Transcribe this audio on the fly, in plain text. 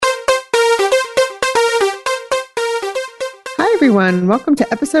everyone. Welcome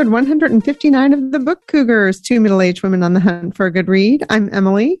to episode 159 of the Book Cougars, two middle-aged women on the hunt for a good read. I'm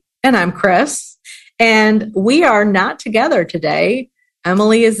Emily. And I'm Chris. And we are not together today.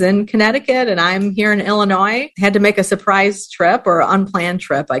 Emily is in Connecticut and I'm here in Illinois. Had to make a surprise trip, or unplanned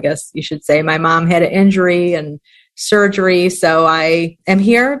trip, I guess you should say. My mom had an injury and surgery, so I am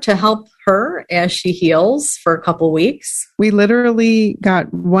here to help her as she heals for a couple weeks. We literally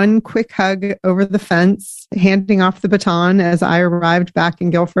got one quick hug over the fence, handing off the baton as I arrived back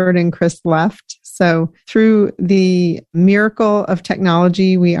in Guilford and Chris left. So through the miracle of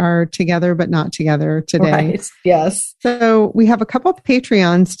technology, we are together but not together today. Right. Yes. So we have a couple of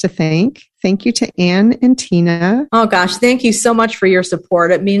Patreons to thank. Thank you to Anne and Tina. Oh gosh, thank you so much for your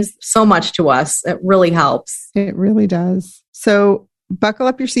support. It means so much to us. It really helps. It really does. So buckle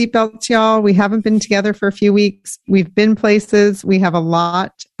up your seatbelts, y'all. We haven't been together for a few weeks. We've been places. We have a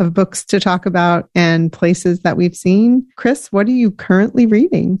lot of books to talk about and places that we've seen. Chris, what are you currently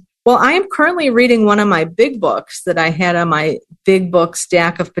reading? Well, I am currently reading one of my big books that I had on my big book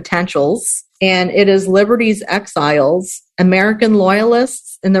stack of potentials, and it is Liberty's Exiles, American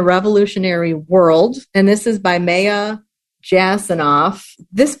Loyalists in the Revolutionary World. And this is by Maya Jasanoff.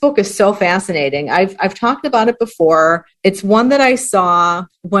 This book is so fascinating. I've talked about it before. It's one that I saw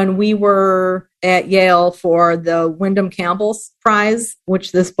when we were at Yale for the Wyndham Campbell Prize,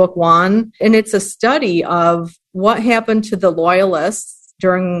 which this book won. And it's a study of what happened to the Loyalists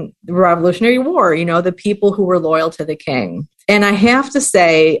during the Revolutionary War, you know, the people who were loyal to the king. And I have to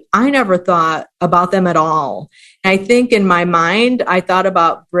say, I never thought about them at all. I think in my mind, I thought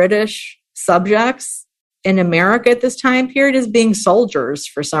about British subjects in America at this time period as being soldiers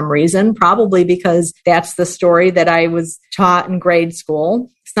for some reason, probably because that's the story that I was taught in grade school.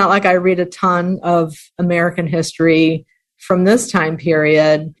 It's not like I read a ton of American history from this time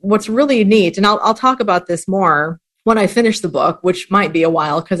period. What's really neat, and I'll talk about this more when I finish the book, which might be a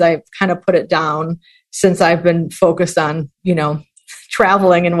while because I've kind of put it down since I've been focused on, you know,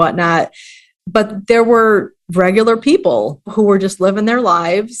 traveling and whatnot. But there were regular people who were just living their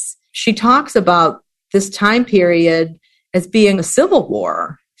lives. She talks about this time period as being a civil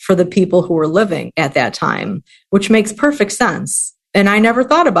war for the people who were living at that time, which makes perfect sense. And I never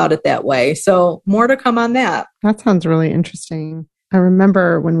thought about it that way. So more to come on that. That sounds really interesting. I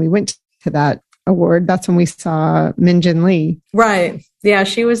remember when we went to that award, that's when we saw Min Jin Lee. Right. Yeah,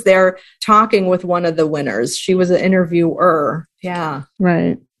 she was there talking with one of the winners. She was an interviewer. Yeah.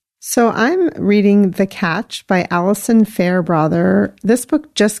 Right. So I'm reading The Catch by Alison Fairbrother. This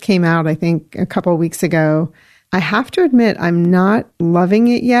book just came out, I think, a couple of weeks ago. I have to admit, I'm not loving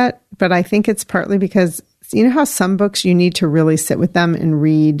it yet, but I think it's partly because you know how some books you need to really sit with them and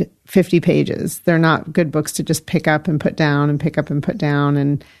read 50 pages. They're not good books to just pick up and put down and pick up and put down.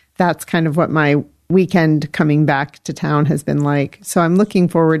 And that's kind of what my weekend coming back to town has been like. So I'm looking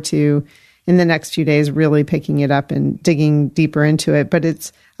forward to, in the next few days, really picking it up and digging deeper into it. But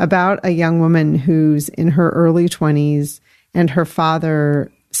it's about a young woman who's in her early 20s and her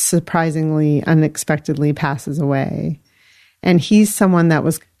father surprisingly, unexpectedly passes away. And he's someone that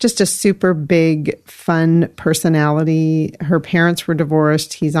was just a super big, fun personality. Her parents were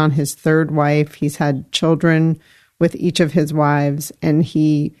divorced. He's on his third wife. He's had children with each of his wives, and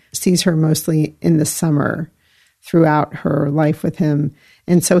he sees her mostly in the summer throughout her life with him.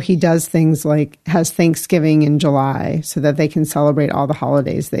 And so he does things like has Thanksgiving in July so that they can celebrate all the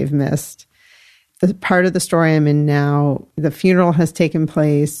holidays they've missed. The part of the story I'm in now, the funeral has taken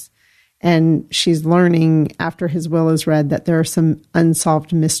place, and she's learning after his will is read that there are some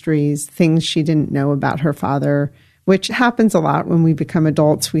unsolved mysteries, things she didn't know about her father, which happens a lot when we become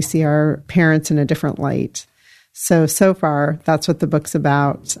adults. We see our parents in a different light. So far, that's what the book's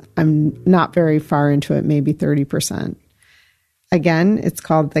about. I'm not very far into it, maybe 30%. Again, it's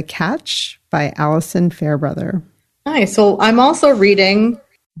called The Catch by Alison Fairbrother. Nice. So I'm also reading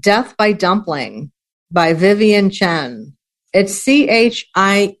Death by Dumpling by Vivian Chen. It's Chien.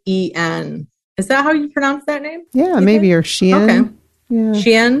 Is that how you pronounce that name? Yeah, maybe, or Chien. Okay. Yeah.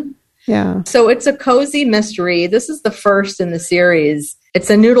 Chien? Yeah. So it's a cozy mystery. This is the first in the series. It's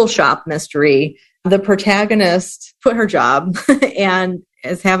a noodle shop mystery. The protagonist quit her job and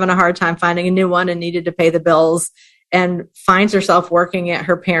is having a hard time finding a new one and needed to pay the bills, and finds herself working at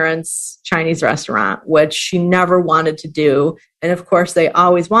her parents' Chinese restaurant, which she never wanted to do. And of course, they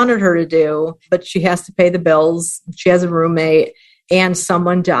always wanted her to do, but she has to pay the bills. She has a roommate and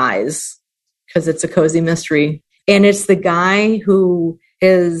someone dies because it's a cozy mystery. And it's the guy who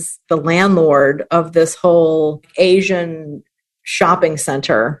is the landlord of this whole Asian shopping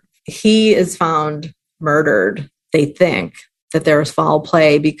center. He is found murdered, they think. that there was foul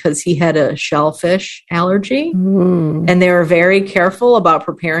play because he had a shellfish allergy. Ooh. And they were very careful about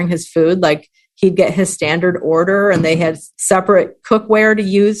preparing his food. Like he'd get his standard order and they had separate cookware to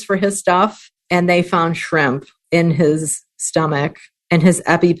use for his stuff. And they found shrimp in his stomach and his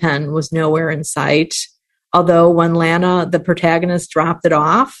EpiPen was nowhere in sight. Although when Lana, the protagonist, dropped it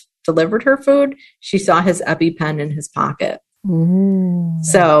off, delivered her food, she saw his EpiPen in his pocket. Ooh.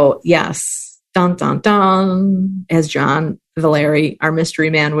 So yes, dun, dun, dun, as John Valeri, our mystery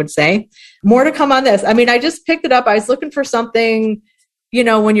man, would say. More to come on this. I mean, I just picked it up. I was looking for something, you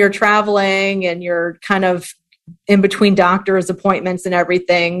know, when you're traveling and you're kind of in between doctor's appointments and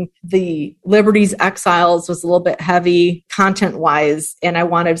everything. The Liberty's Exiles was a little bit heavy content-wise, and I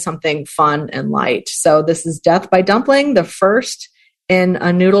wanted something fun and light. So this is Death by Dumpling, the first in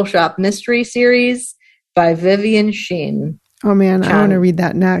a Noodle Shop mystery series by Vivian Sheen. Oh man, I want to read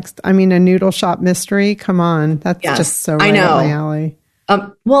that next. I mean, a Noodle Shop mystery? Come on. That's just so right up my alley.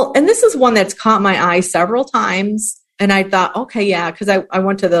 Well, and this is one that's caught my eye several times. And I thought, okay, yeah, because I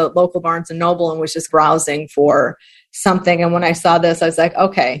went to the local Barnes & Noble and was just browsing for something. And when I saw this, I was like,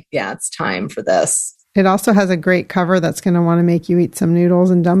 okay, yeah, it's time for this. It also has a great cover that's going to want to make you eat some noodles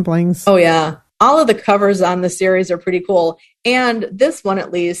and dumplings. Oh, yeah. All of the covers on the series are pretty cool. And this one,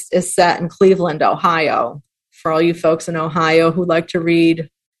 at least, is set in Cleveland, Ohio. For all you folks in Ohio who like to read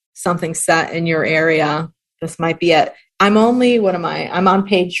something set in your area, this might be it. I'm on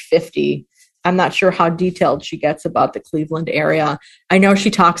page 50. I'm not sure how detailed she gets about the Cleveland area. I know she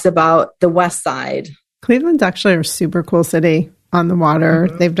talks about the West Side. Cleveland's actually a super cool city on the water.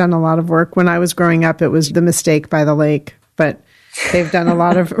 Mm-hmm. They've done a lot of work. When I was growing up, it was the Mistake by the lake, but they've done a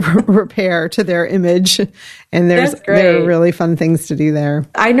lot of repair to their image, and there are really fun things to do there.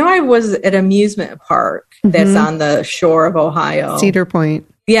 I know I was at an amusement park that's on the shore of Ohio. Cedar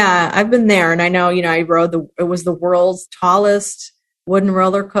Point. Yeah, I've been there, and I know, I rode it was the world's tallest wooden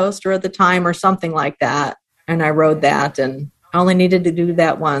roller coaster at the time or something like that. And I rode that and I only needed to do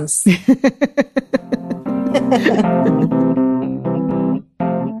that once.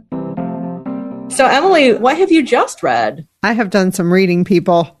 So Emily, what have you just read? I have done some reading,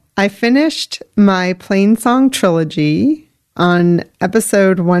 people. I finished my Plainsong trilogy. On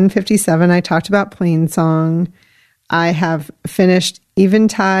episode 157, I talked about Plainsong. I have finished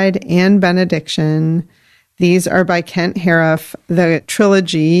Eventide and Benediction. These are by Kent Harif. The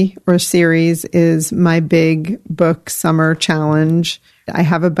trilogy or series is my big book summer challenge. I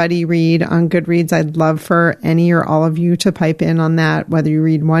have a buddy read on Goodreads. I'd love for any or all of you to pipe in on that, whether you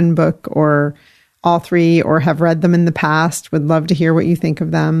read one book or all three or have read them in the past. Would love to hear what you think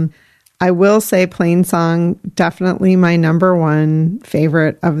of them. I will say Plainsong, definitely my number one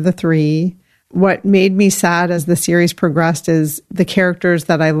favorite of the three. What made me sad as the series progressed is the characters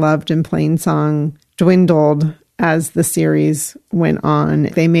that I loved in Plainsong dwindled as the series went on.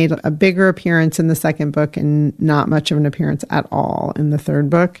 They made a bigger appearance in the second book and not much of an appearance at all in the third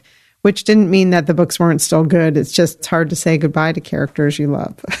book, which didn't mean that the books weren't still good. It's just hard to say goodbye to characters you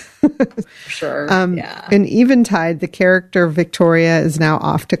love. Sure. Yeah. In Eventide, the character Victoria is now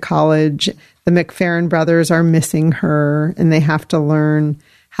off to college. The McFerrin brothers are missing her and they have to learn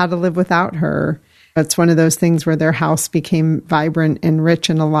how to live without her. It's one of those things where their house became vibrant and rich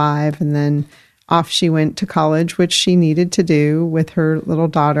and alive, and then off she went to college, which she needed to do with her little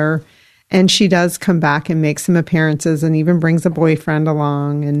daughter. And she does come back and make some appearances and even brings a boyfriend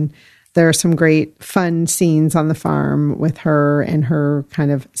along. And there are some great fun scenes on the farm with her and her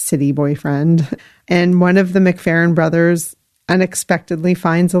kind of city boyfriend. And one of the McFerrin brothers unexpectedly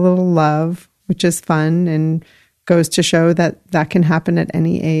finds a little love, which is fun and goes to show that that can happen at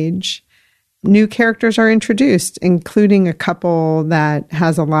any age. New characters are introduced, including a couple that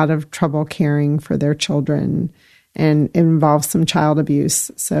has a lot of trouble caring for their children and involves some child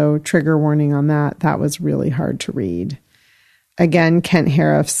abuse. So trigger warning on that. That was really hard to read. Again, Kent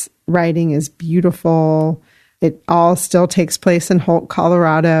Harif's writing is beautiful. It all still takes place in Holt,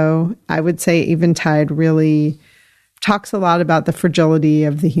 Colorado. I would say Eventide really talks a lot about the fragility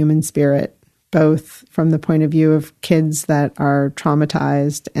of the human spirit, both from the point of view of kids that are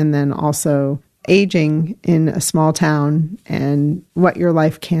traumatized and then also aging in a small town and what your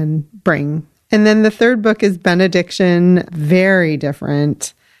life can bring. And then the third book is Benediction, very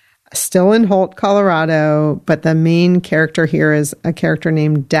different, still in Holt, Colorado, but the main character here is a character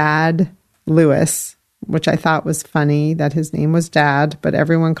named Dad Lewis, which I thought was funny that his name was Dad, but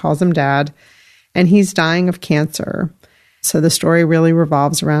everyone calls him Dad, and he's dying of cancer. So the story really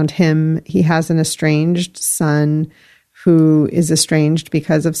revolves around him. He has an estranged son who is estranged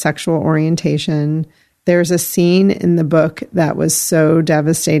because of sexual orientation. There's a scene in the book that was so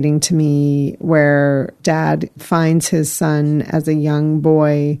devastating to me where dad finds his son as a young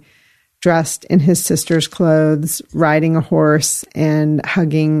boy dressed in his sister's clothes, riding a horse and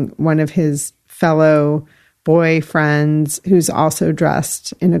hugging one of his fellow boyfriends who's also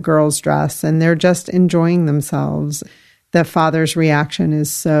dressed in a girl's dress, and they're just enjoying themselves. The father's reaction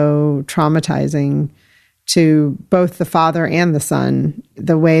is so traumatizing to both the father and the son.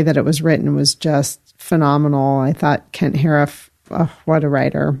 The way that it was written was just phenomenal. I thought Kent Harif, oh, what a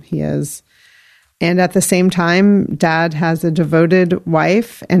writer he is. And at the same time, dad has a devoted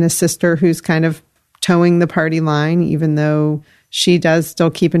wife and a sister who's kind of towing the party line, even though she does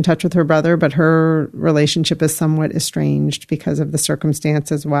still keep in touch with her brother, but her relationship is somewhat estranged because of the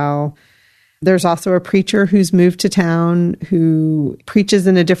circumstance as well. There's also a preacher who's moved to town who preaches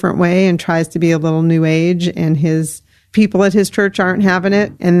in a different way and tries to be a little new age, and his people at his church aren't having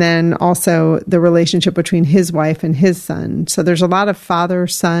it. And then also the relationship between his wife and his son. So there's a lot of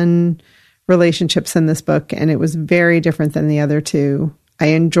father-son relationships in this book, and it was very different than the other two. I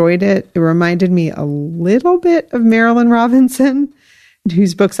enjoyed it. It reminded me a little bit of Marilynne Robinson,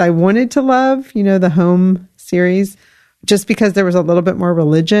 whose books I wanted to love, you know, the Home series, just because there was a little bit more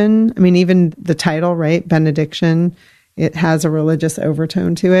religion. I mean, even the title, right? Benediction, it has a religious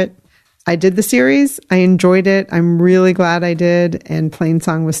overtone to it. I did the series. I enjoyed it. I'm really glad I did. And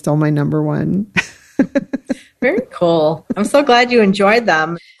Plainsong was still my number one. Very cool. I'm so glad you enjoyed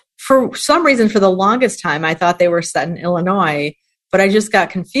them. For some reason, for the longest time, I thought they were set in Illinois, but I just got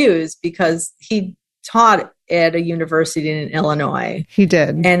confused because he taught at a university in Illinois. He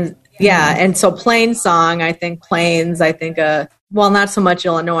did. And yeah. And so Plainsong, I think Plains, I think, well, not so much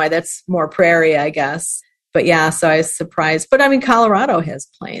Illinois. That's more prairie, I guess. But yeah, so I was surprised. But I mean, Colorado has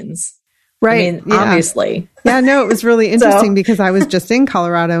plains. Right. I mean, obviously. Yeah, no, it was really interesting because I was just in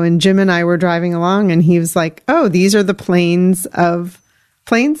Colorado and Jim and I were driving along and he was like, oh, these are the plains of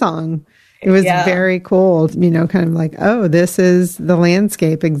Plainsong. It was very cool, you know, kind of like, oh, this is the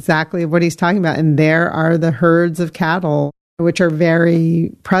landscape, exactly what he's talking about. And there are the herds of cattle, which are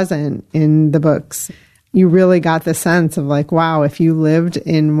very present in the books. You really got the sense of like, wow, if you lived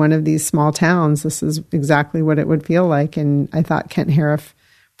in one of these small towns, this is exactly what it would feel like. And I thought Kent Harif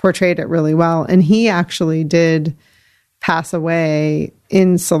portrayed it really well. And he actually did pass away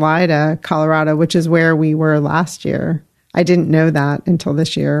in Salida, Colorado, which is where we were last year. I didn't know that until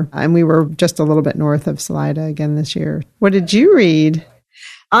this year. And we were just a little bit north of Salida again this year. What did you read?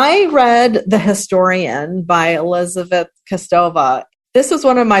 I read The Historian by Elizabeth Kostova. This was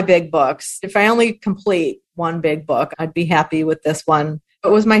one of my big books. If I only complete one big book, I'd be happy with this one. It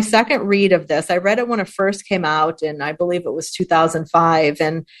was my second read of this. I read it when it first came out, and I believe it was 2005.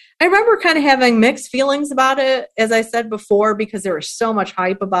 And I remember kind of having mixed feelings about it, as I said before, because there was so much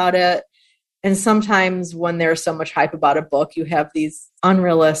hype about it. And sometimes when there's so much hype about a book, you have these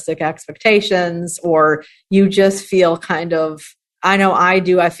unrealistic expectations, or you just feel kind of, I know I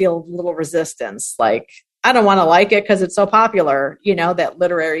do, I feel a little resistance. Like, I don't want to like it because it's so popular, you know, that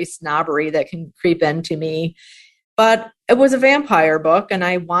literary snobbery that can creep into me. But it was a vampire book and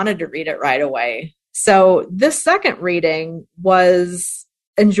I wanted to read it right away. So this second reading was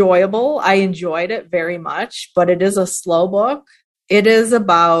enjoyable. I enjoyed it very much, but it is a slow book. It is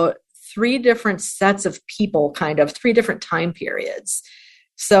about three different sets of people, kind of three different time periods.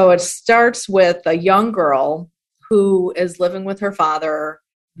 So it starts with a young girl who is living with her father,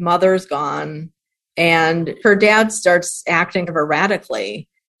 mother's gone, and her dad starts acting erratically.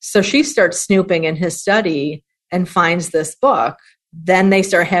 So she starts snooping in his study and finds this book. Then they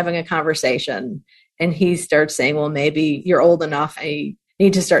start having a conversation and he starts saying, well, maybe you're old enough. I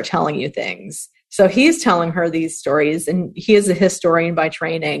need to start telling you things. So he's telling her these stories, and he is a historian by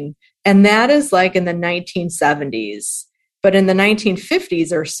training. And that is like in the 1970s. But in the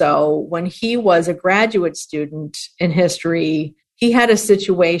 1950s or so, when he was a graduate student in history, he had a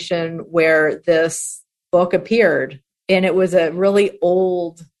situation where this book appeared. And it was a really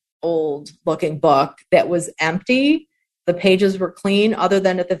old looking book that was empty. The pages were clean, other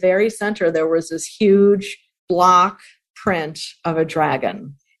than at the very center, there was this huge block print of a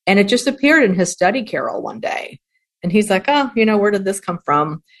dragon. And it just appeared in his study carrel one day. And he's like, oh, you know, where did this come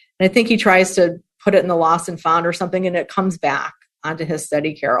from? And I think he tries to put it in the lost and found or something, and it comes back onto his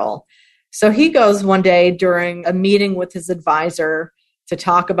study carrel. So he goes one day during a meeting with his advisor to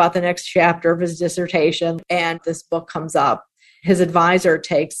talk about the next chapter of his dissertation, and this book comes up. His advisor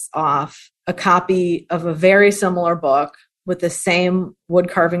takes off a copy of a very similar book with the same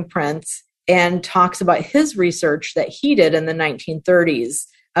wood carving prints and talks about his research that he did in the 1930s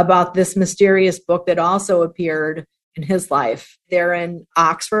about this mysterious book that also appeared in his life. They're in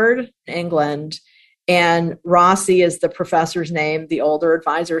Oxford, England, And Rossi is the professor's name, the older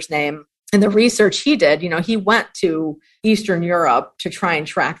advisor's name. And the research he did, he went to Eastern Europe to try and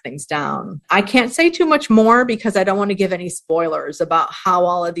track things down. I can't say too much more because I don't want to give any spoilers about how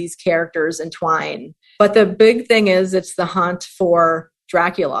all of these characters entwine. But the big thing is it's the hunt for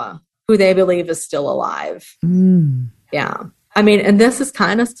Dracula, who they believe is still alive. Yeah. I mean, and this is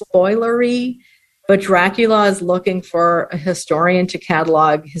kind of spoilery, but Dracula is looking for a historian to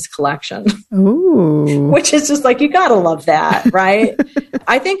catalog his collection. Ooh. Which is just like, you got to love that, right?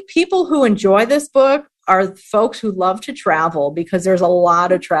 I think people who enjoy this book are folks who love to travel, because there's a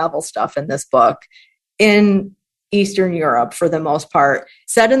lot of travel stuff in this book in Eastern Europe for the most part,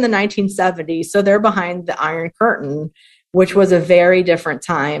 set in the 1970s. So they're behind the Iron Curtain, which was a very different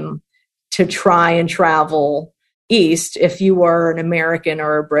time to try and travel east if you were an American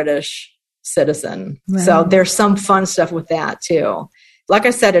or a British citizen. Right. So there's some fun stuff with that too. Like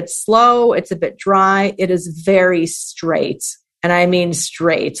I said, it's slow, it's a bit dry, it is very straight. And I mean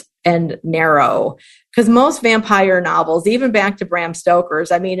straight and narrow. Because most vampire novels, even back to Bram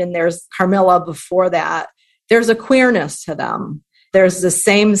Stoker's, and there's Carmilla before that, there's a queerness to them. There's the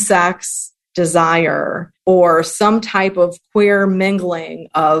same-sex desire or some type of queer mingling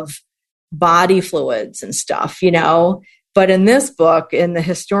of body fluids and stuff, But in this book, in The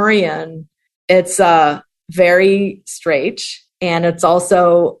Historian, it's very straight, and it's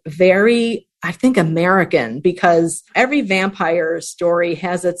also very, I think, American, because every vampire story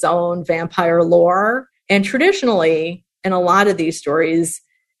has its own vampire lore. And traditionally, in a lot of these stories,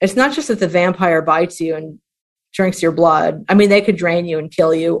 it's not just that the vampire bites you and drinks your blood. They could drain you and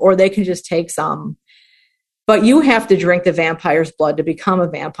kill you, or they can just take some. But you have to drink the vampire's blood to become a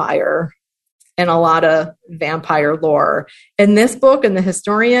vampire. And a lot of vampire lore. In this book, in The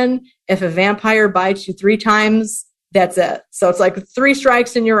Historian, if a vampire bites you 3 times, that's it. So it's like 3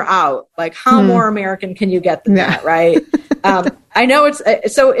 strikes and you're out. Like, how more American can you get than that, right? I know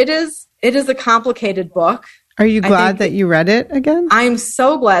it is a complicated book. Are you glad that you read it again? I'm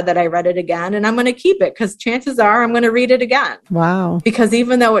so glad that I read it again, and I'm going to keep it because chances are I'm going to read it again. Wow. Because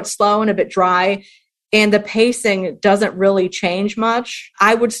even though it's slow and a bit dry, and the pacing doesn't really change much,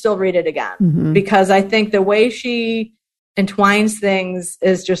 I would still read it again because I think the way she entwines things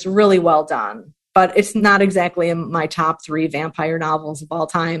is just really well done. But it's not exactly in my top 3 vampire novels of all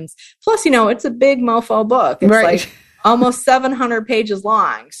times. Plus, it's a big mofo book. It's like almost 700 pages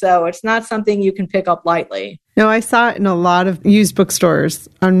long. So it's not something you can pick up lightly. No, I saw it in a lot of used bookstores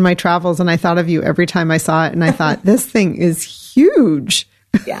on my travels, and I thought of you every time I saw it. And I thought, this thing is huge.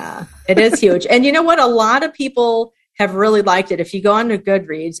 Yeah, it is huge. And you know what? A lot of people have really liked it. If you go on to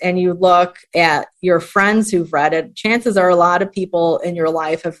Goodreads and you look at your friends who've read it, chances are a lot of people in your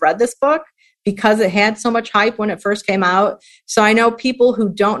life have read this book because it had so much hype when it first came out. So I know people who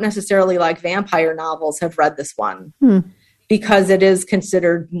don't necessarily like vampire novels have read this one because it is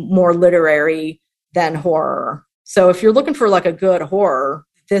considered more literary than horror. So if you're looking for like a good horror,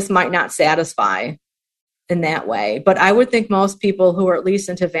 this might not satisfy in that way. But I would think most people who are at least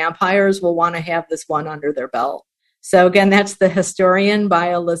into vampires will want to have this one under their belt. So again, that's The Historian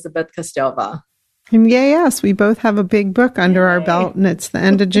by Elizabeth Kostova. And yes, we both have a big book under our belt, and it's the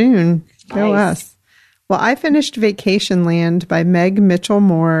end of June. Go us. Well, I finished Vacation Land by Meg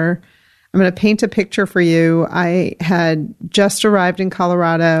Mitchell-Moore. I'm going to paint a picture for you. I had just arrived in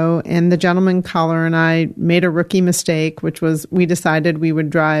Colorado, and the gentleman caller and I made a rookie mistake, which was we decided we would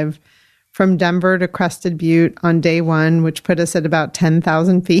drive from Denver to Crested Butte on day 1, which put us at about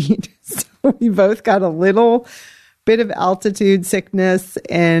 10,000 feet. So we both got a little bit of altitude sickness,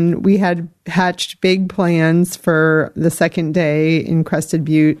 and we had hatched big plans for the second day in Crested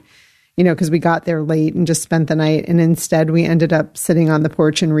Butte, because we got there late and just spent the night. And instead we ended up sitting on the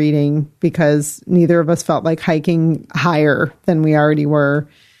porch and reading because neither of us felt like hiking higher than we already were.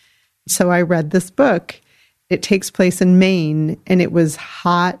 So I read this book. It takes place in Maine, and it was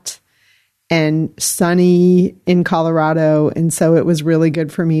hot and sunny in Colorado. And so it was really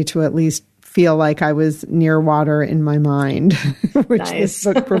good for me to at least feel like I was near water in my mind, which this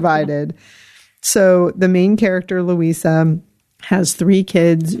book provided. So the main character, Louisa, has 3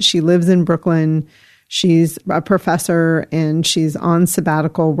 kids. She lives in Brooklyn. She's a professor, and she's on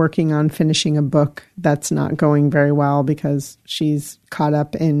sabbatical working on finishing a book that's not going very well because she's caught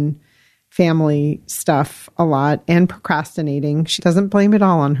up in family stuff a lot and procrastinating. She doesn't blame it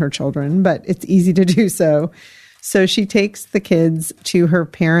all on her children, but it's easy to do so. So she takes the kids to her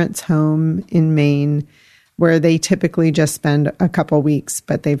parents' home in Maine, where they typically just spend a couple weeks,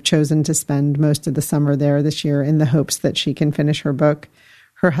 but they've chosen to spend most of the summer there this year in the hopes that she can finish her book.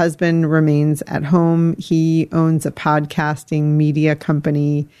 Her husband remains at home. He owns a podcasting media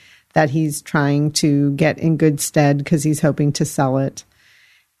company that he's trying to get in good stead because he's hoping to sell it.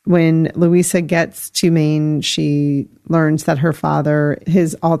 When Louisa gets to Maine, she learns that her father,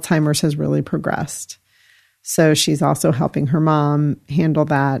 his Alzheimer's has really progressed. So she's also helping her mom handle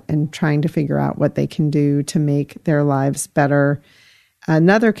that and trying to figure out what they can do to make their lives better.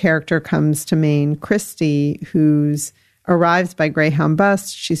 Another character comes to Maine, Christy, who's arrives by Greyhound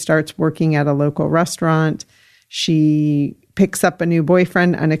bus. She starts working at a local restaurant. She picks up a new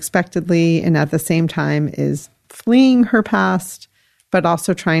boyfriend unexpectedly and at the same time is fleeing her past, but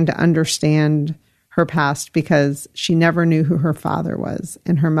also trying to understand her past because she never knew who her father was.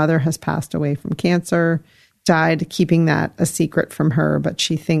 And her mother has passed away from cancer, died keeping that a secret from her, but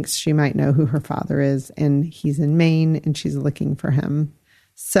she thinks she might know who her father is, and he's in Maine, and she's looking for him.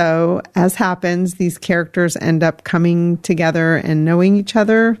 So, as happens, these characters end up coming together and knowing each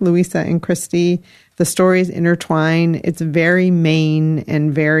other, Louisa and Christy. The stories intertwine. It's very Maine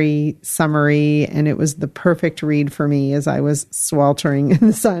and very summery, and it was the perfect read for me as I was sweltering in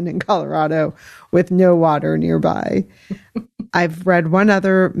the sun in Colorado with no water nearby. I've read one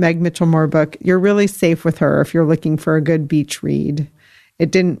other Meg Mitchell-Moore book. You're really safe with her if you're looking for a good beach read. It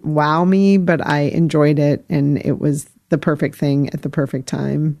didn't wow me, but I enjoyed it, and it was the perfect thing at the perfect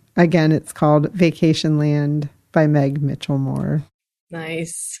time. Again, it's called Vacation Land by Meg Mitchell-Moore.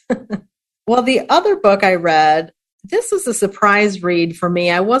 Nice. Well, the other book I read, this was a surprise read for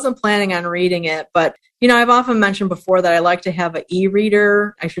me. I wasn't planning on reading it, but, I've often mentioned before that I like to have an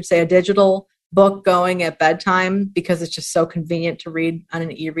e-reader, I should say a digital book going at bedtime because it's just so convenient to read on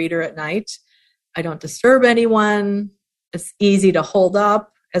an e-reader at night. I don't disturb anyone. It's easy to hold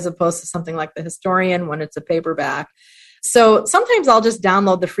up as opposed to something like The Historian when it's a paperback. So sometimes I'll just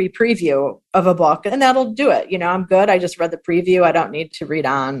download the free preview of a book and that'll do it. I'm good. I just read the preview. I don't need to read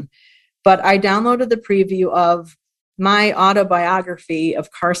on. But I downloaded the preview of my autobiography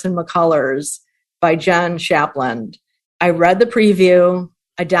of Carson McCullers by Jen Shapland. I read the preview.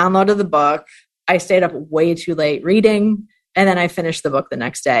 I downloaded the book. I stayed up way too late reading, and then I finished the book the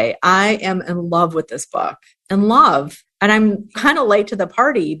next day. I am in love with this book. In love. And I'm kind of late to the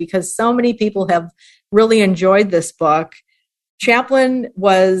party because so many people have really enjoyed this book. Shapland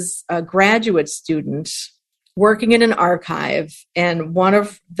was a graduate student working in an archive, and one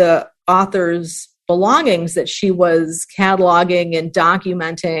of the author's belongings that she was cataloging and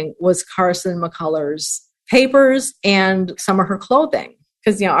documenting was Carson McCullers' papers and some of her clothing.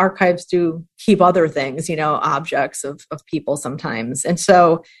 Because, archives do keep other things, objects of people sometimes. And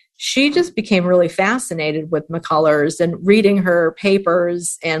so she just became really fascinated with McCullers and reading her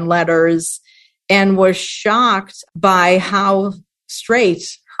papers and letters and was shocked by how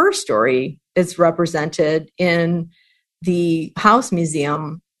straight her story is represented in the House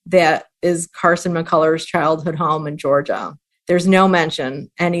Museum that is Carson McCullers' childhood home in Georgia. There's no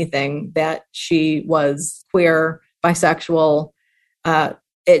mention, anything, that she was queer, bisexual.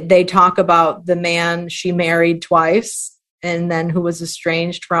 They talk about the man she married twice and then who was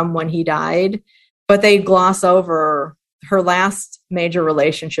estranged from when he died, but they gloss over her last major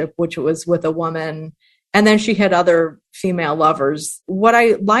relationship, which was with a woman. And then she had other female lovers. What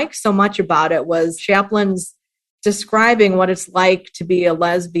I liked so much about it was Shapland's describing what it's like to be a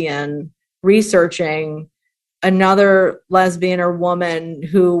lesbian, researching another lesbian or woman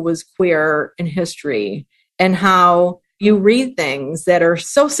who was queer in history, and how you read things that are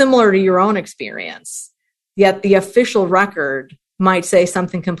so similar to your own experience, yet the official record might say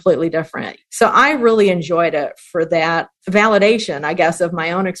something completely different. So I really enjoyed it for that validation, I guess, of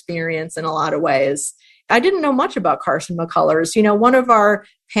my own experience in a lot of ways. I didn't know much about Carson McCullers. One of our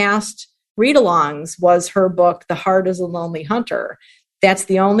past read-alongs was her book, The Heart is a Lonely Hunter. That's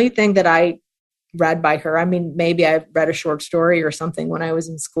the only thing that I read by her. I mean, maybe I read a short story or something when I was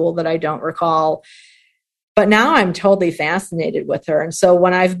in school that I don't recall. But now I'm totally fascinated with her. And so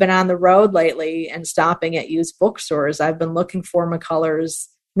when I've been on the road lately and stopping at used bookstores, I've been looking for McCullers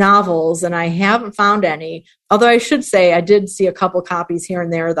novels, and I haven't found any. Although I should say I did see a couple copies here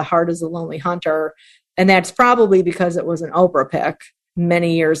and there, The Heart is a Lonely Hunter. And that's probably because it was an Oprah pick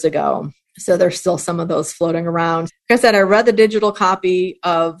many years ago. So there's still some of those floating around. Like I said, I read the digital copy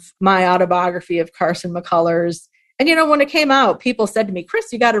of my autobiography of Carson McCullers. And, when it came out, people said to me,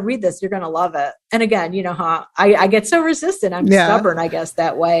 Chris, you got to read this. You're going to love it. And again, you know how I get so resistant. I'm stubborn, I guess,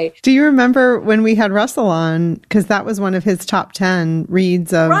 that way. Do you remember when we had Russell on? Because that was one of his top 10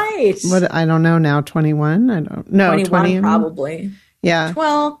 reads of, right. What, I don't know now, 21? I don't know. 21 20 probably. Yeah.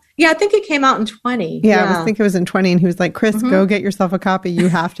 Well, yeah, I think it came out in 20. Yeah, I think it was in 20. And he was like, Chris, go get yourself a copy. You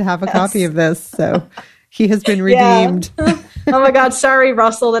have to have a copy of this. So he has been redeemed. Oh my God. Sorry,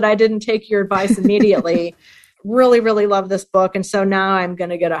 Russell, that I didn't take your advice immediately. really, really love this book. And so now I'm going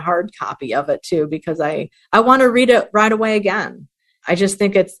to get a hard copy of it too, because I want to read it right away again. I just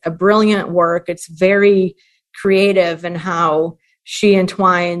think it's a brilliant work. It's very creative in how she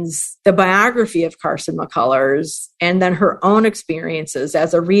entwines the biography of Carson McCullers and then her own experiences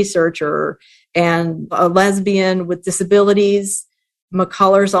as a researcher and a lesbian with disabilities.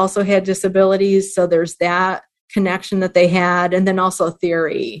 McCullers also had disabilities, so there's that connection that they had, and then also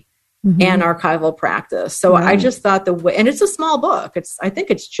theory and archival practice. So I just thought and it's a small book. I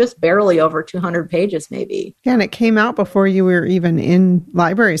think it's just barely over 200 pages, maybe. Yeah, and it came out before you were even in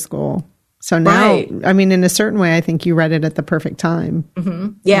library school. So now, I mean, in a certain way, I think you read it at the perfect time.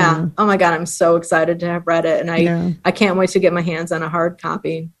 Yeah. Oh my God, I'm so excited to have read it. And I can't wait to get my hands on a hard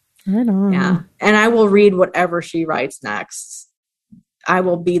copy. Right on. Yeah. And I will read whatever she writes next. I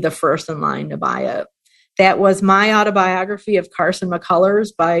will be the first in line to buy it. That was My Autobiography of Carson McCullers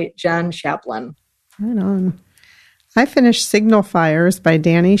by Jen Chaplin. Right on. I finished Signal Fires by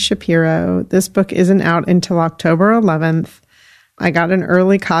Dani Shapiro. This book isn't out until October 11th. I got an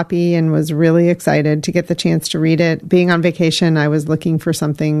early copy and was really excited to get the chance to read it. Being on vacation, I was looking for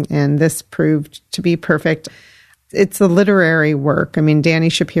something, and this proved to be perfect. It's a literary work. I mean,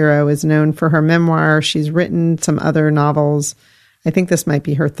 Dani Shapiro is known for her memoir. She's written some other novels. I think this might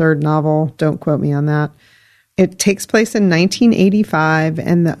be her third novel. Don't quote me on that. It takes place in 1985,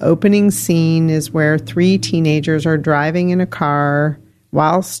 and the opening scene is where three teenagers are driving in a car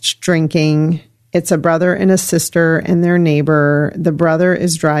whilst drinking. It's a brother and a sister and their neighbor. The brother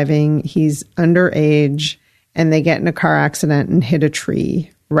is driving. He's underage, and they get in a car accident and hit a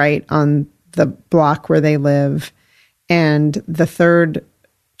tree right on the block where they live. And the third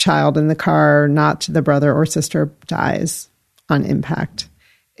child in the car, not the brother or sister, dies on impact.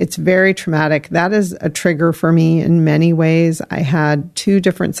 It's very traumatic. That is a trigger for me in many ways. I had two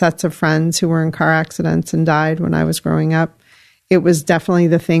different sets of friends who were in car accidents and died when I was growing up. It was definitely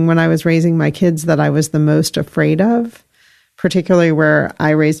the thing when I was raising my kids that I was the most afraid of, particularly where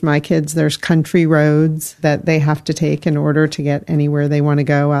I raised my kids. There's country roads that they have to take in order to get anywhere they want to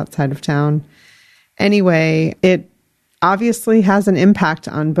go outside of town. Anyway, it obviously has an impact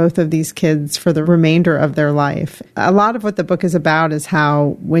on both of these kids for the remainder of their life. A lot of what the book is about is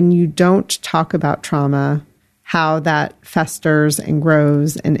how when you don't talk about trauma, how that festers and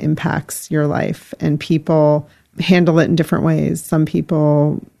grows and impacts your life. And people handle it in different ways. Some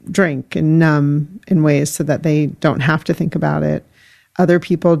people drink and numb in ways so that they don't have to think about it. Other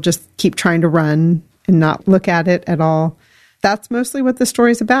people just keep trying to run and not look at it at all. That's mostly what the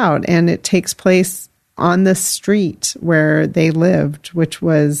story's about. And it takes place on the street where they lived, which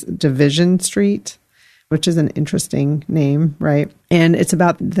was Division Street, which is an interesting name, right? And it's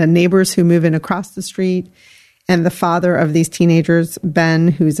about the neighbors who move in across the street and the father of these teenagers, Ben,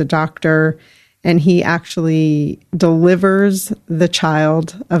 who's a doctor, and he actually delivers the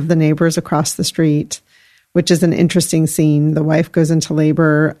child of the neighbors across the street, which is an interesting scene. The wife goes into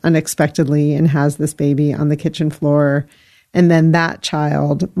labor unexpectedly and has this baby on the kitchen floor. And then that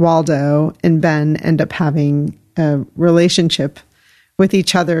child, Waldo, and Ben end up having a relationship with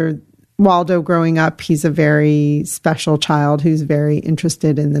each other. Waldo, growing up, he's a very special child who's very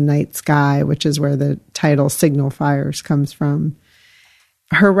interested in the night sky, which is where the title Signal Fires comes from.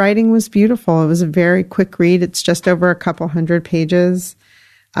 Her writing was beautiful. It was a very quick read. It's just over a couple hundred pages.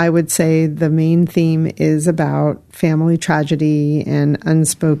 I would say the main theme is about family tragedy and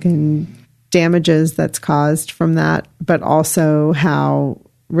unspoken damages that's caused from that, but also how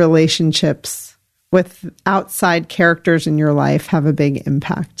relationships with outside characters in your life have a big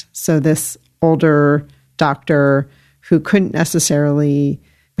impact. So this older doctor who couldn't necessarily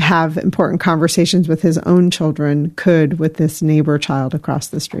have important conversations with his own children could with this neighbor child across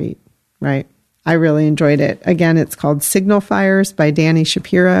the street, right? I really enjoyed it. Again, it's called Signal Fires by Dani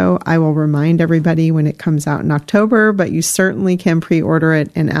Shapiro. I will remind everybody when it comes out in October, but you certainly can pre-order it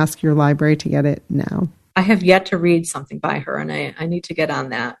and ask your library to get it now. I have yet to read something by her, and I need to get on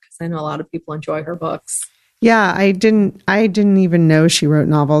that because I know a lot of people enjoy her books. Yeah, I didn't even know she wrote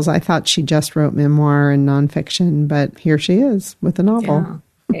novels. I thought she just wrote memoir and nonfiction, but here she is with a novel. Yeah.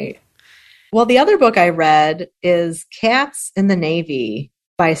 Okay. Well, the other book I read is Cats in the Navy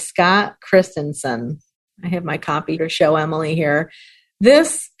by Scott Christensen. I have my copy to show Emily here.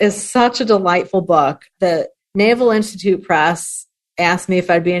 This is such a delightful book. The Naval Institute Press asked me if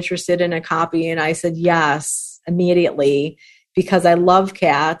I'd be interested in a copy, and I said yes immediately because I love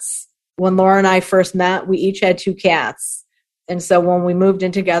cats. When Laura and I first met, we each had 2 cats. And so when we moved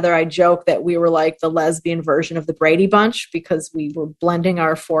in together, I joked that we were like the lesbian version of the Brady Bunch because we were blending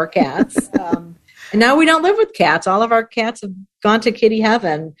our 4 cats. And now we don't live with cats. All of our cats have gone to kitty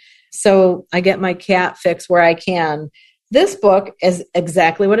heaven. So I get my cat fix where I can. This book is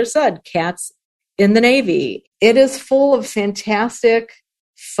exactly what it said, Cats in the Navy. It is full of fantastic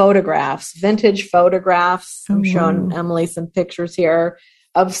photographs, vintage photographs. I'm showing Emily some pictures here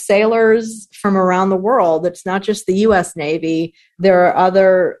of sailors from around the world. It's not just the U.S. Navy. There are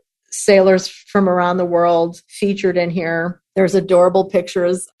other sailors from around the world featured in here. There's adorable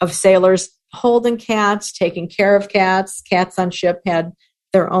pictures of sailors holding cats, taking care of cats. Cats on ship had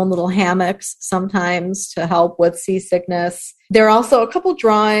their own little hammocks sometimes to help with seasickness. There are also a couple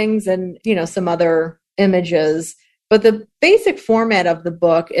drawings and, some other images. But the basic format of the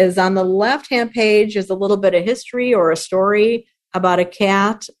book is on the left-hand page is a little bit of history or a story about a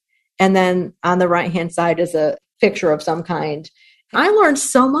cat. And then on the right-hand side is a picture of some kind. I learned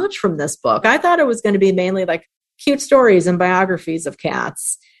so much from this book. I thought it was going to be mainly like cute stories and biographies of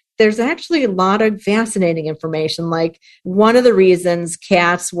cats. There's actually a lot of fascinating information. Like one of the reasons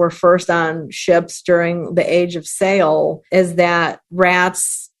cats were first on ships during the age of sail is that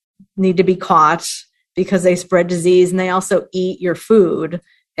rats need to be caught because they spread disease and they also eat your food.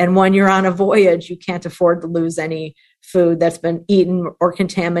 And when you're on a voyage, you can't afford to lose any food that's been eaten or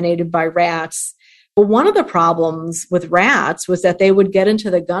contaminated by rats. But one of the problems with rats was that they would get into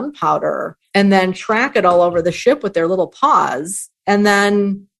the gunpowder and then track it all over the ship with their little paws. And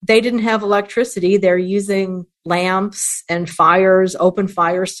then they didn't have electricity. They're using lamps and fires, open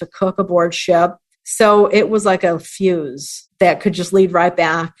fires to cook aboard ship. So it was like a fuse that could just lead right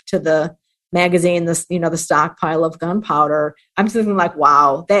back to the magazine, the stockpile of gunpowder. I'm thinking like,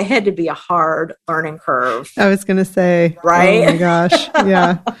 wow, that had to be a hard learning curve. I was going to say, right? Oh my gosh.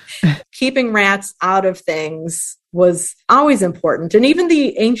 Yeah. Keeping rats out of things was always important. And even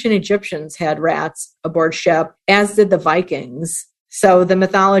the ancient Egyptians had rats aboard ship, as did the Vikings. So the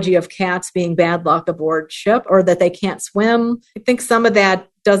mythology of cats being bad luck aboard ship or that they can't swim, I think some of that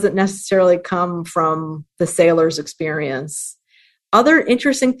doesn't necessarily come from the sailor's experience. Other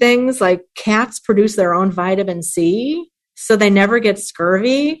interesting things like cats produce their own vitamin C, so they never get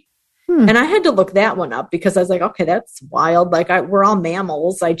scurvy. And I had to look that one up because I was like, okay, that's wild. Like we're all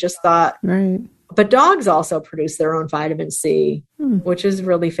mammals. I just thought, right. But dogs also produce their own vitamin C, which is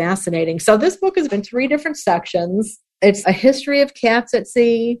really fascinating. So this book has been 3 different sections. It's a history of cats at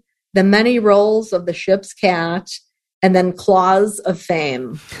sea, the many roles of the ship's cat, and then claws of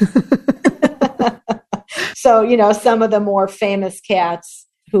fame. So, some of the more famous cats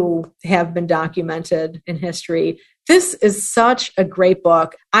who have been documented in history. This is such a great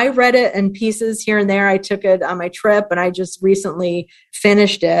book. I read it in pieces here and there. I took it on my trip and I just recently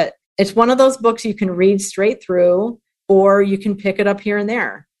finished it. It's one of those books you can read straight through or you can pick it up here and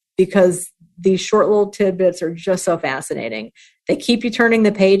there because these short little tidbits are just so fascinating. They keep you turning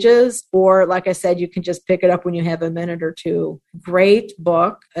the pages, or like I said, you can just pick it up when you have a minute or two. Great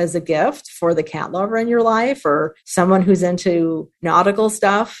book as a gift for the cat lover in your life or someone who's into nautical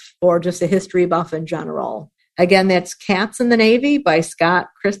stuff or just a history buff in general. Again, that's Cats in the Navy by Scott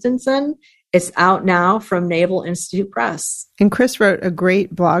Christensen. It's out now from Naval Institute Press. And Chris wrote a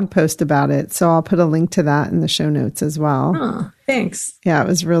great blog post about it, so I'll put a link to that in the show notes as well. Oh, thanks. Yeah, it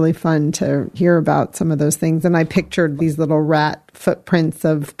was really fun to hear about some of those things. And I pictured these little rat footprints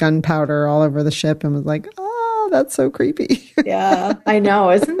of gunpowder all over the ship and was like, oh, that's so creepy. Yeah, I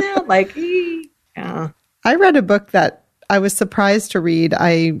know. Isn't that like, yeah. I read a book that I was surprised to read.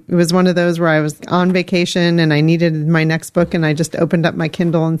 It was one of those where I was on vacation and I needed my next book and I just opened up my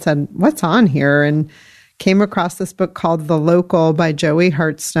Kindle and said, what's on here? And came across this book called The Local by Joey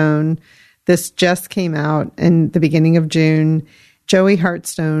Hartstone. This just came out in the beginning of June. Joey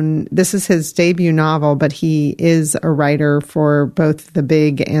Hartstone, this is his debut novel, but he is a writer for both the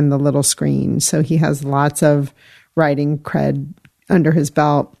big and the little screen. So he has lots of writing cred under his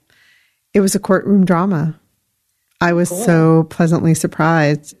belt. It was a courtroom drama. I was so pleasantly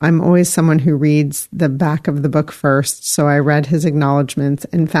surprised. I'm always someone who reads the back of the book first. So I read his acknowledgments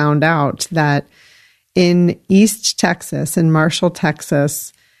and found out that in East Texas, in Marshall,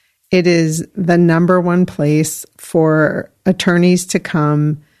 Texas, it is the number one place for attorneys to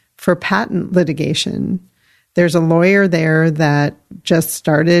come for patent litigation. There's a lawyer there that just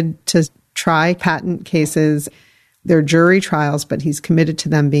started to try patent cases. They're jury trials, but he's committed to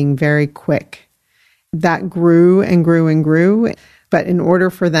them being very quick. That grew and grew and grew. But in order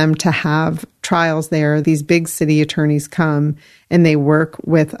for them to have trials there, these big city attorneys come and they work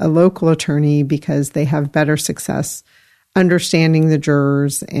with a local attorney because they have better success understanding the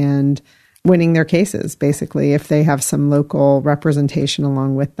jurors and winning their cases, basically, if they have some local representation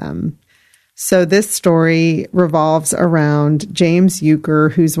along with them. So this story revolves around James Euchre,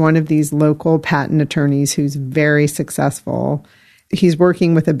 who's one of these local patent attorneys who's very successful. he's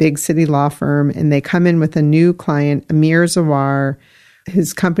working with a big city law firm, and they come in with a new client, Amir Zawar.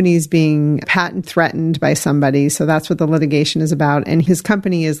 His company is being patent threatened by somebody. So that's what the litigation is about. And his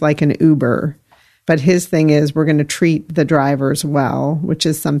company is like an Uber. But his thing is, we're going to treat the drivers well, which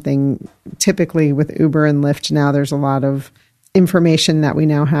is something typically with Uber and Lyft now. There's a lot of information that we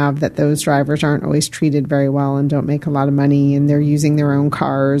now have that those drivers aren't always treated very well and don't make a lot of money, and they're using their own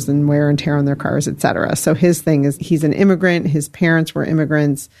cars and wear and tear on their cars, et cetera. So his thing is, he's an immigrant. His parents were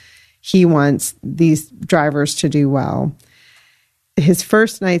immigrants. He wants these drivers to do well. His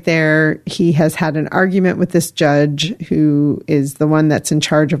first night there, he has had an argument with this judge who is the one that's in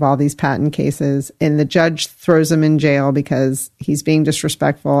charge of all these patent cases. And the judge throws him in jail because he's being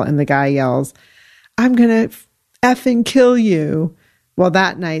disrespectful. And the guy yells, "I'm going to effing kill you." Well,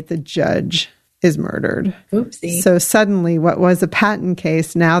 that night, the judge is murdered. Oopsie. So suddenly, what was a patent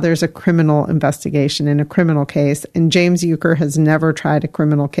case, now there's a criminal investigation in a criminal case. And James Euchre has never tried a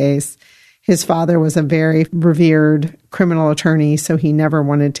criminal case. His father was a very revered criminal attorney, so he never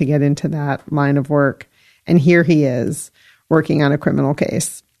wanted to get into that line of work. And here he is working on a criminal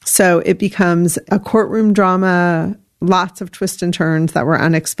case. So it becomes a courtroom drama, lots of twists and turns that were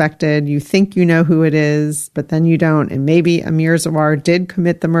unexpected. You think you know who it is, but then you don't. And maybe Amir Zawar did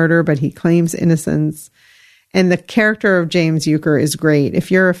commit the murder, but he claims innocence. And the character of James Euchre is great.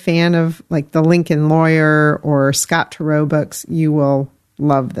 If you're a fan of like the Lincoln Lawyer or Scott Turow books, you will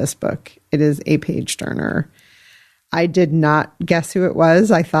love this book. It is a page turner. I did not guess who it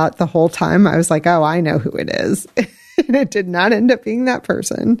was. I thought the whole time, I was like, oh, I know who it is. And it did not end up being that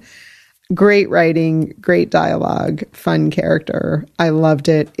person. Great writing, great dialogue, fun character. I loved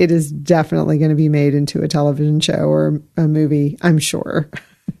it. It is definitely going to be made into a television show or a movie, I'm sure.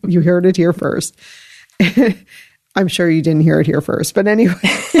 You heard it here first. I'm sure you didn't hear it here first. But anyway.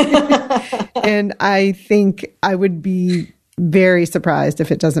 And I think I would be very surprised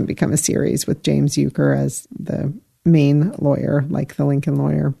if it doesn't become a series with James Euchre as the main lawyer, like the Lincoln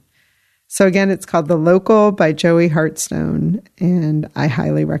Lawyer. So again, it's called The Local by Joey Hartstone, and I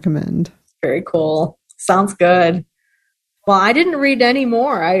highly recommend. Very cool. Sounds good. Well, I didn't read any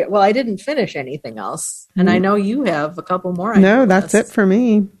more. I didn't finish anything else. And I know you have a couple more. No, that's it for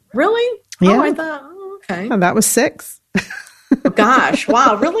me. Really? Yeah. Oh, I thought, okay. Oh, that was 6. Oh, gosh,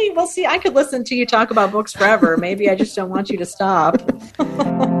 wow, really? Well, see, I could listen to you talk about books forever. Maybe I just don't want you to stop.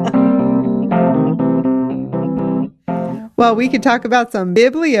 Well, we could talk about some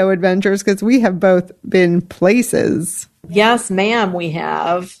biblio adventures because we have both been places. Yes, ma'am, we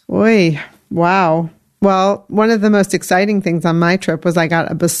have. Oy, wow. Well, one of the most exciting things on my trip was I got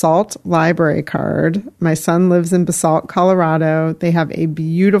a Basalt library card. My son lives in Basalt, Colorado. They have a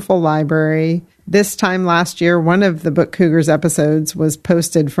beautiful library. This time last year, one of the Book Cougars episodes was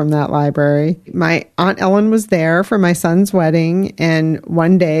posted from that library. My Aunt Ellen was there for my son's wedding, and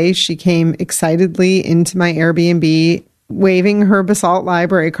one day she came excitedly into my Airbnb waving her Basalt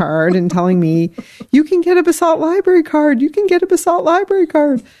library card and telling me, "You can get a Basalt library card. You can get a Basalt library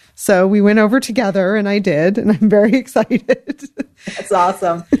card." So we went over together, and I did, and I'm very excited. That's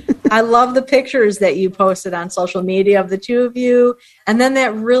awesome. I love the pictures that you posted on social media of the two of you, and then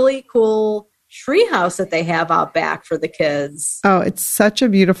that really cool treehouse that they have out back for the kids. Oh, it's such a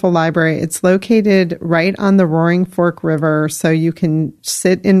beautiful library. It's located right on the Roaring Fork River, so you can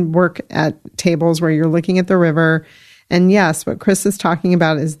sit and work at tables where you're looking at the river. And yes, what Chris is talking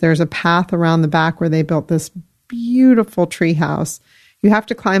about is there's a path around the back where they built this beautiful treehouse. You have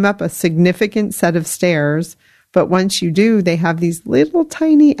to climb up a significant set of stairs, but once you do, they have these little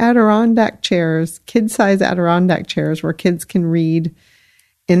tiny Adirondack chairs, kid-size Adirondack chairs where kids can read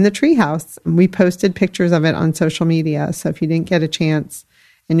in the treehouse. We posted pictures of it on social media. So if you didn't get a chance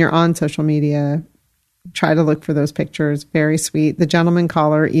and you're on social media, try to look for those pictures. Very sweet. The gentleman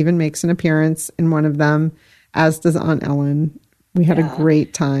caller even makes an appearance in one of them, as does Aunt Ellen. We had a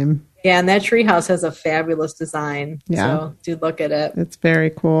great time. Yeah, and that treehouse has a fabulous design. Yeah. So do look at it. It's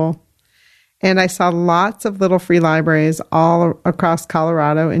very cool. And I saw lots of little free libraries all across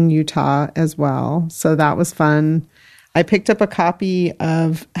Colorado and Utah as well. So that was fun. I picked up a copy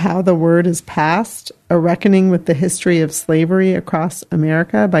of How the Word is Passed, A Reckoning with the History of Slavery Across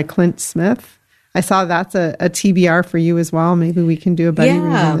America by Clint Smith. I saw that's a TBR for you as well. Maybe we can do a buddy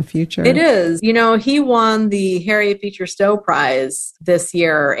read in the future. It is. You know, he won the Harriet Beecher Stowe Prize this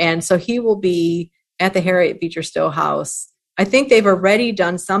year, and so he will be at the Harriet Beecher Stowe House. I think they've already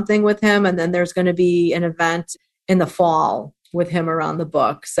done something with him, and then there's going to be an event in the fall with him around the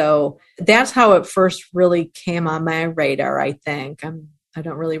book. So that's how it first really came on my radar, I think. I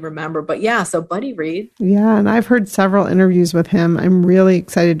don't really remember, but yeah, so buddy read. Yeah, and I've heard several interviews with him. I'm really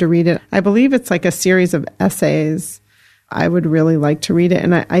excited to read it. I believe it's like a series of essays I would really like to read it.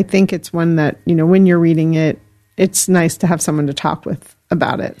 And I think it's one that, when you're reading it, it's nice to have someone to talk with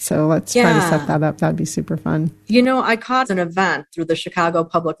about it. So let's try to set that up. That'd be super fun. I caught an event through the Chicago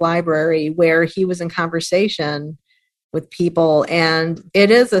Public Library where he was in conversation with people, and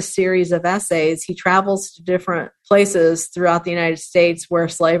it is a series of essays. He travels to different places throughout the United States where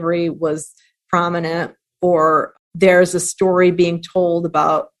slavery was prominent, or there's a story being told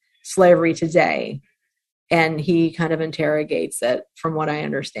about slavery today. And he kind of interrogates it, from what I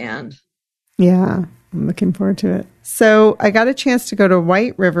understand. Yeah, I'm looking forward to it. So I got a chance to go to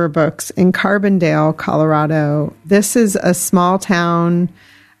White River Books in Carbondale, Colorado. This is a small town,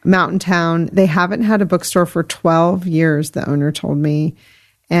 mountain town. They haven't had a bookstore for 12 years, the owner told me.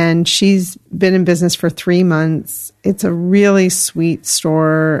 And she's been in business for 3 months. It's a really sweet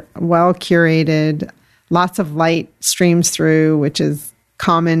store, well curated. Lots of light streams through, which is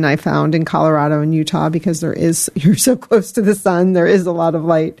common, I found, in Colorado and Utah, because you're so close to the sun, there is a lot of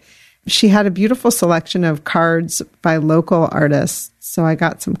light. She had a beautiful selection of cards by local artists. So I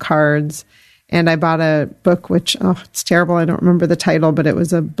got some cards, and I bought a book, which, it's terrible. I don't remember the title, but it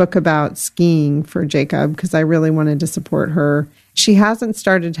was a book about skiing for Jacob, because I really wanted to support her. She hasn't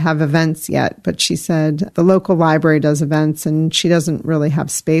started to have events yet, but she said the local library does events and she doesn't really have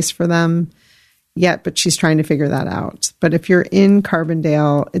space for them yet, but she's trying to figure that out. But if you're in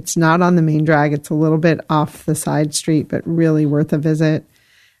Carbondale, it's not on the main drag. It's a little bit off the side street, but really worth a visit.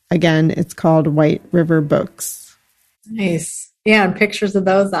 Again, it's called White River Books. Nice. Yeah, and pictures of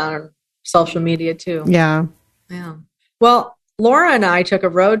those on social media too. Yeah. Yeah. Well, Laura and I took a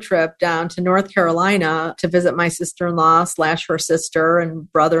road trip down to North Carolina to visit my sister-in-law / her sister and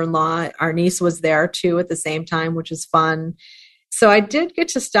brother-in-law. Our niece was there too at the same time, which is fun. So I did get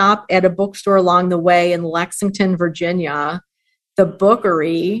to stop at a bookstore along the way in Lexington, Virginia, the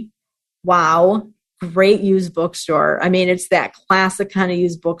Bookery. Wow. Great used bookstore. I mean, it's that classic kind of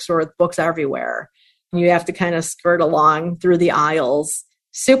used bookstore with books everywhere. You have to kind of skirt along through the aisles.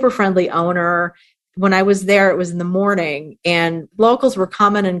 Super friendly owner. When I was there, it was in the morning, and locals were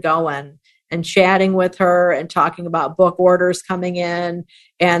coming and going and chatting with her and talking about book orders coming in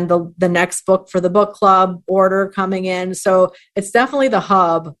and the next book for the book club order coming in. So it's definitely the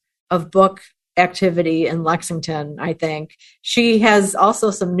hub of book activity in Lexington, I think. She has also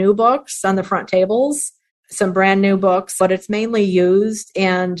some new books on the front tables, some brand new books, but it's mainly used.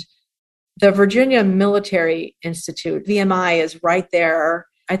 And the Virginia Military Institute, VMI, is right there.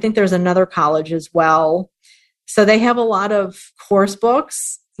 I think there's another college as well. So they have a lot of course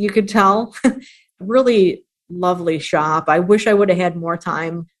books, you could tell. Really lovely shop. I wish I would have had more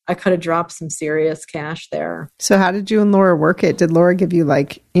time. I could have dropped some serious cash there. So how did you and Laura work it? Did Laura give you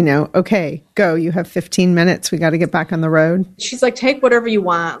okay, go, you have 15 minutes. We got to get back on the road. She's like, take whatever you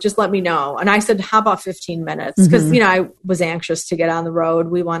want. Just let me know. And I said, how about 15 minutes? Because, I was anxious to get on the road.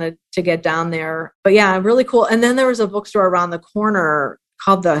 We wanted to get down there. But yeah, really cool. And then there was a bookstore around the corner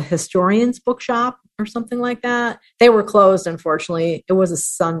called the Historians Bookshop or something like that. They were closed, unfortunately. It was a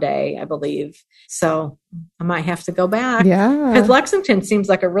Sunday, I believe. So I might have to go back. Yeah. Because Lexington seems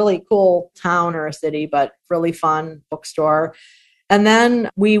like a really cool town or a city, but really fun bookstore. And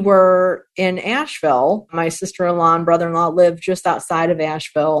then we were in Asheville. My sister-in-law and brother-in-law live just outside of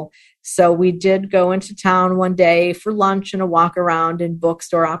Asheville. So we did go into town one day for lunch and a walk around and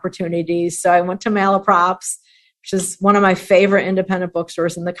bookstore opportunities. So I went to Malaprops, which is one of my favorite independent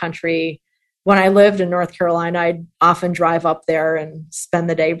bookstores in the country. When I lived in North Carolina, I'd often drive up there and spend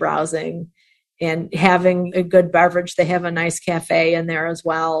the day browsing and having a good beverage. They have a nice cafe in there as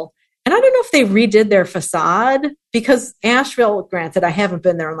well. And I don't know if they redid their facade, because Asheville, granted, I haven't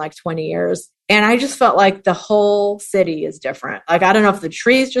been there in like 20 years. And I just felt like the whole city is different. Like, I don't know if the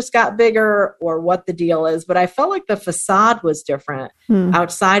trees just got bigger or what the deal is, but I felt like the facade was different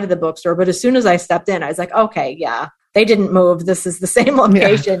outside of the bookstore. But as soon as I stepped in, I was like, okay, yeah, they didn't move. This is the same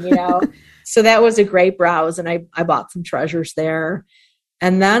location, So that was a great browse. And I bought some treasures there.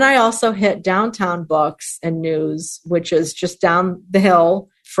 And then I also hit Downtown Books and News, which is just down the hill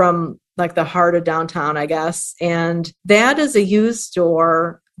from like the heart of downtown, I guess. And that is a used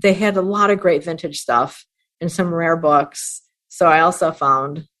store. They had a lot of great vintage stuff and some rare books. So I also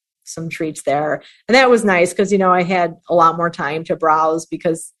found some treats there. And that was nice because, I had a lot more time to browse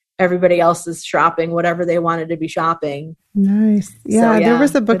because everybody else is shopping whatever they wanted to be shopping. Nice. Yeah, there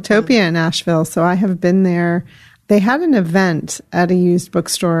was a Booktopia in Asheville. So I have been there. They had an event at a used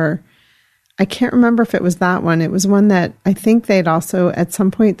bookstore. I can't remember if it was that one. It was one that I think they'd also, at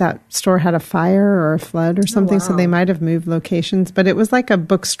some point, that store had a fire or a flood or something. Oh, wow. So they might have moved locations, but it was like a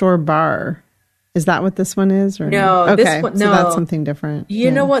bookstore bar Is that what this one is? Or No, okay, this one, so no. that's something different. You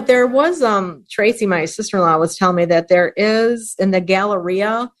know what? There was Tracy, my sister-in-law, was telling me that there is in the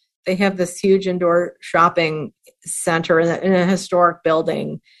Galleria, they have this huge indoor shopping center in a historic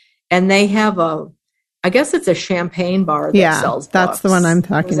building, and they have I guess it's a champagne bar that sells books. That's the one I'm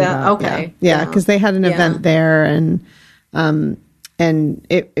talking about. Okay. Yeah, because they had an event there, and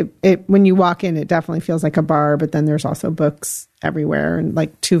it when you walk in, it definitely feels like a bar, but then there's also books everywhere and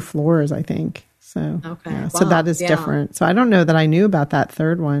like 2 floors, I think. So, so that is different. So I don't know that I knew about that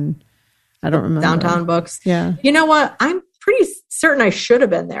third one. I don't remember. Downtown Books. Yeah. You know what? I'm pretty certain I should have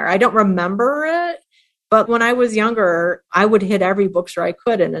been there. I don't remember it, but when I was younger, I would hit every bookstore I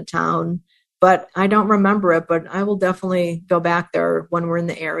could in a town, but I don't remember it. But I will definitely go back there when we're in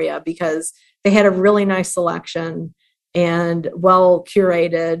the area because they had a really nice selection and well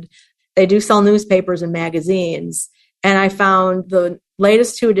curated. They do sell newspapers and magazines. And I found the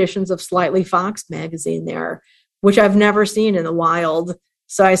latest 2 editions of Slightly Fox magazine there, which I've never seen in the wild.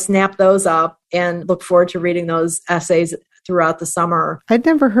 So I snapped those up and look forward to reading those essays throughout the summer. I'd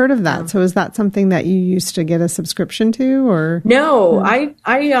never heard of that. So is that something that you used to get a subscription to, or? No, I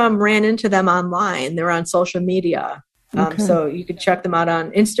ran into them online. They're on social media. So you could check them out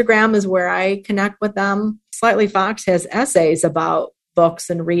on Instagram is where I connect with them. Slightly Fox has essays about books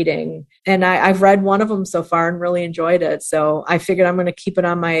and reading. And I've read one of them so far and really enjoyed it. So I figured I'm going to keep it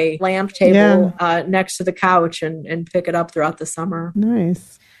on my lamp table next to the couch and pick it up throughout the summer.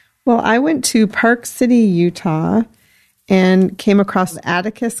 Nice. Well, I went to Park City, Utah, and came across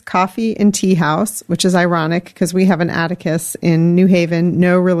Atticus Coffee and Tea House, which is ironic because we have an Atticus in New Haven,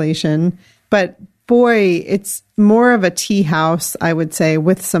 no relation. But boy, it's more of a tea house, I would say,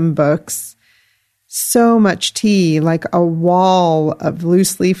 with some books. So much tea, like a wall of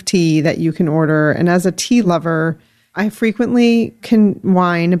loose leaf tea that you can order. And as a tea lover, I frequently can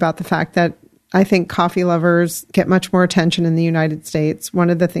whine about the fact that I think coffee lovers get much more attention in the United States. One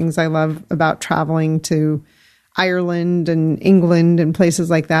of the things I love about traveling to Ireland and England and places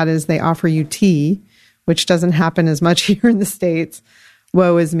like that is they offer you tea, which doesn't happen as much here in the States.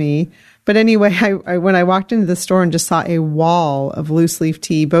 Woe is me. But anyway, I when I walked into the store and just saw a wall of loose leaf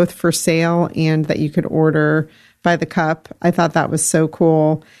tea, both for sale and that you could order by the cup, I thought that was so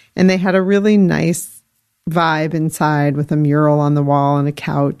cool. And they had a really nice vibe inside with a mural on the wall and a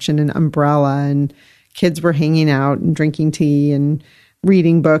couch and an umbrella, and kids were hanging out and drinking tea and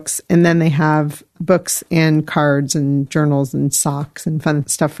reading books. And then they have books and cards and journals and socks and fun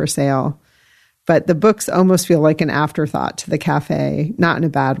stuff for sale. But the books almost feel like an afterthought to the cafe, not in a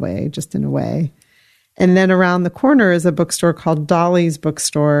bad way, just in a way. And then around the corner is a bookstore called Dolly's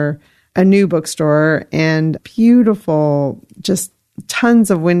Bookstore, a new bookstore, and beautiful, just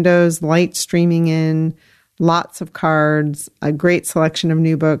tons of windows, light streaming in, lots of cards, a great selection of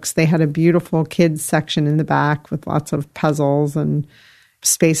new books. They had a beautiful kids section in the back with lots of puzzles and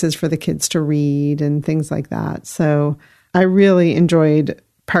spaces for the kids to read and things like that. So I really enjoyed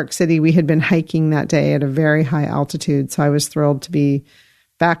Park City. We had been hiking that day at a very high altitude, so I was thrilled to be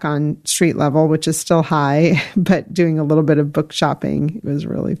back on street level, which is still high, but doing a little bit of book shopping. It was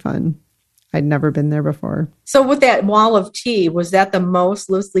really fun. I'd never been there before. So with that wall of tea, was that the most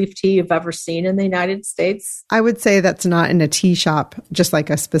loose leaf tea you've ever seen in the United States? I would say that's not in a tea shop, just like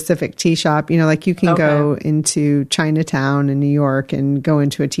a specific tea shop. You know, like you can go into Chinatown in New York and go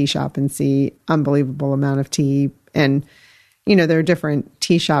into a tea shop and see unbelievable amount of tea. And you know, there are different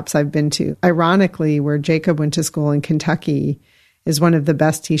tea shops I've been to. Ironically, where Jacob went to school in Kentucky is one of the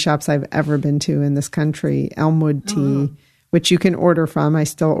best tea shops I've ever been to in this country, Elmwood Tea, which you can order from. I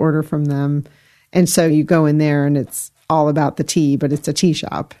still order from them. And so you go in there and it's all about the tea, but it's a tea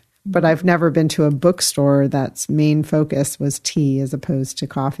shop. But I've never been to a bookstore that's main focus was tea as opposed to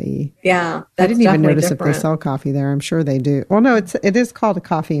coffee. Yeah, I didn't even notice if they sell coffee there. I'm sure they do. Well, no, it is called a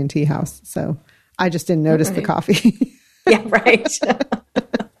coffee and tea house. So I just didn't notice the coffee. Yeah, right.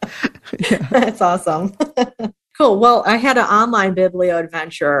 That's awesome. Cool. Well, I had an online biblio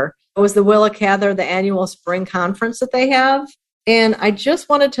adventure. It was the Willa Cather, the annual spring conference that they have. And I just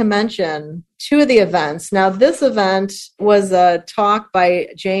wanted to mention 2 of the events. Now, this event was a talk by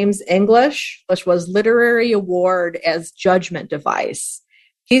James English, which was Literary Award as Judgment Device.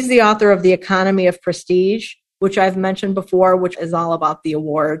 He's the author of The Economy of Prestige, which I've mentioned before, which is all about the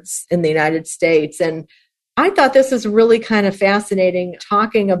awards in the United States. And I thought this was really kind of fascinating,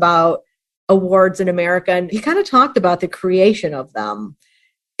 talking about awards in America. And he kind of talked about the creation of them.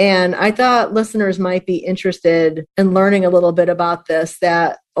 And I thought listeners might be interested in learning a little bit about this,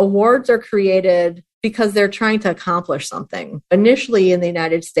 that awards are created because they're trying to accomplish something. Initially in the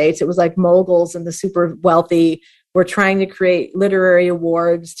United States, it was like moguls and the super wealthy were trying to create literary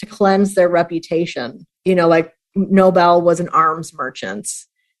awards to cleanse their reputation. Like Nobel was an arms merchant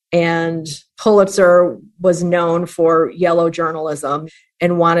and Pulitzer was known for yellow journalism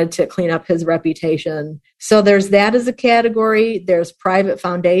and wanted to clean up his reputation. So there's that as a category. There's private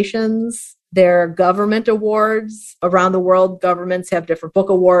foundations. There are government awards. Around the world, governments have different book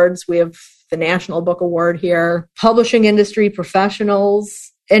awards. We have the National Book Award here. Publishing industry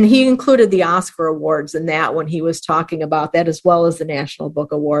professionals. And he included the Oscar Awards in that when he was talking about that, as well as the National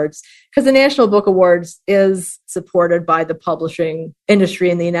Book Awards, because the National Book Awards is supported by the publishing industry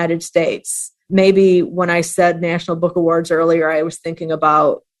in the United States. Maybe when I said National Book Awards earlier, I was thinking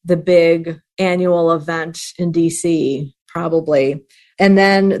about the big annual event in DC, probably. And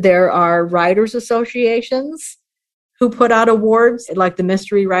then there are writers' associations who put out awards, like the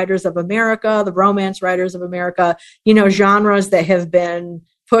Mystery Writers of America, the Romance Writers of America, genres that have been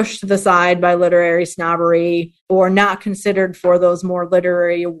pushed to the side by literary snobbery or not considered for those more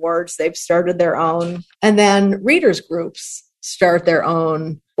literary awards. They've started their own. And then readers groups start their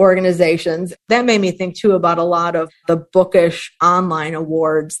own organizations. That made me think too about a lot of the bookish online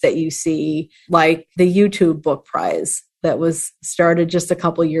awards that you see, like the YouTube Book Prize that was started just a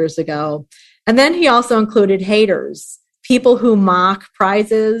couple years ago. And then he also included haters, people who mock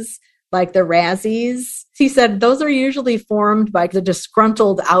prizes like the Razzies. He said those are usually formed by the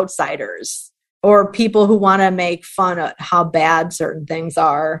disgruntled outsiders or people who want to make fun of how bad certain things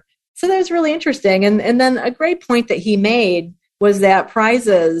are. So that was really interesting. And then a great point that he made was that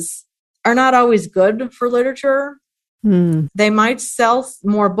prizes are not always good for literature. They might sell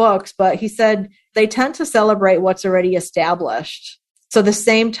more books, but he said they tend to celebrate what's already established. So the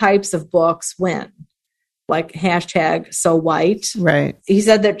same types of books win, like hashtag so white. Right. He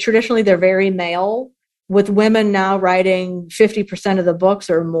said that traditionally they're very male. With women now writing 50% of the books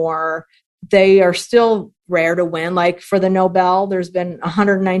or more, they are still rare to win. Like for the Nobel, there's been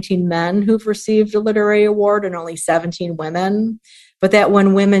 119 men who've received a literary award and only 17 women. But that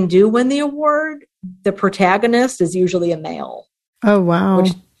when women do win the award, the protagonist is usually a male. Oh, wow.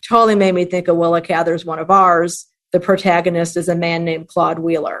 Which totally made me think of Willa Cather's One of Ours. The protagonist is a man named Claude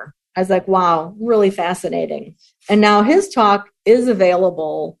Wheeler. I was like, wow, really fascinating. And now his talk is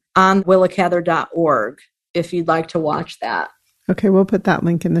available on willacather.org if you'd like to watch that. Okay, we'll put that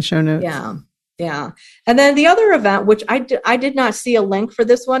link in the show notes. Yeah. And then the other event, which I did not see a link for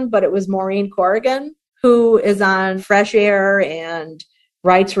this one, but it was Maureen Corrigan, who is on Fresh Air and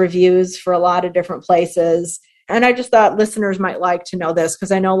writes reviews for a lot of different places. And I just thought listeners might like to know this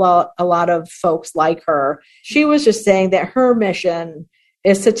because I know a lot of folks like her. She was just saying that her mission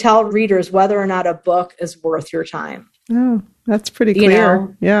is to tell readers whether or not a book is worth your time. Oh, that's pretty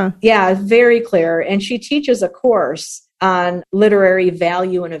clear. Yeah. Yeah, very clear. And she teaches a course on literary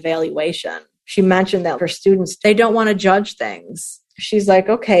value and evaluation. She mentioned that her students, they don't want to judge things. She's like,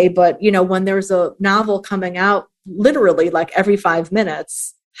 okay, but when there's a novel coming out literally like every 5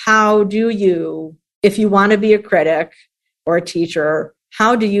 minutes, how do you, if you want to be a critic or a teacher,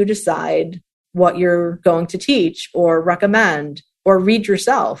 how do you decide what you're going to teach or recommend or read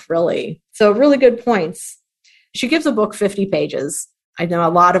yourself, really? So really good points. She gives a book 50 pages. I know a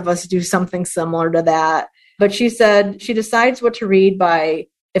lot of us do something similar to that. But she said she decides what to read by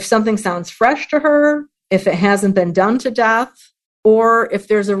if something sounds fresh to her, if it hasn't been done to death, or if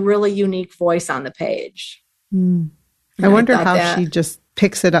there's a really unique voice on the page. I wonder how she just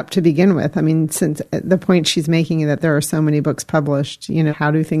picks it up to begin with. I mean, since the point she's making that there are so many books published,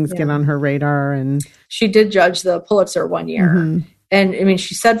 how do things get on her radar? And she did judge the Pulitzer one year. Mm-hmm. And I mean,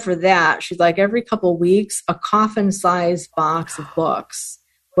 she said for that, she's like, every couple of weeks, a coffin-sized box of books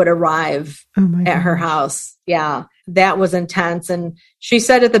would arrive at her house. Yeah, that was intense. And she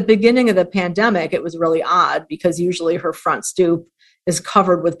said at the beginning of the pandemic, it was really odd because usually her front stoop is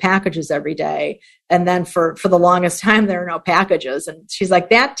covered with packages every day. And then for the longest time, there are no packages. And she's like,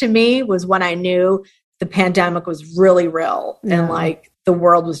 that to me was when I knew the pandemic was really real and like the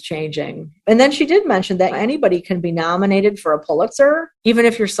world was changing. And then she did mention that anybody can be nominated for a Pulitzer, even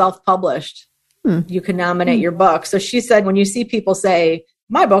if you're self-published. You can nominate your book. So she said, when you see people say,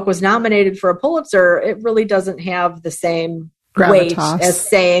 my book was nominated for a Pulitzer, it really doesn't have the same weight as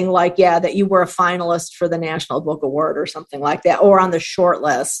saying like, that you were a finalist for the National Book Award or something like that, or on the short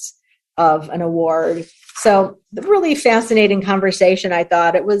list of an award. So really fascinating conversation. I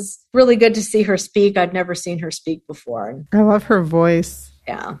thought it was really good to see her speak. I'd never seen her speak before. I love her voice.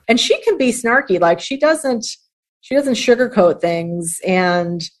 Yeah. And she can be snarky. Like she doesn't sugarcoat things.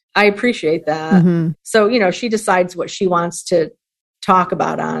 And I appreciate that. Mm-hmm. So, she decides what she wants to talk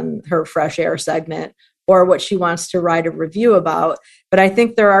about on her Fresh Air segment, or what she wants to write a review about. But I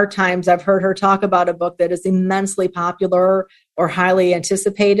think there are times I've heard her talk about a book that is immensely popular or highly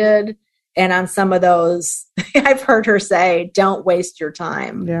anticipated. And on some of those, I've heard her say, don't waste your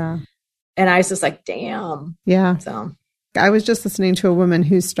time. Yeah. And I was just like, damn. Yeah. So I was just listening to a woman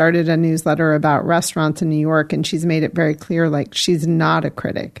who started a newsletter about restaurants in New York, and she's made it very clear, like, she's not a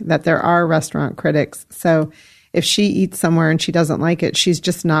critic, that there are restaurant critics. So if she eats somewhere and she doesn't like it, she's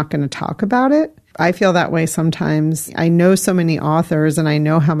just not going to talk about it. I feel that way sometimes. I know so many authors, and I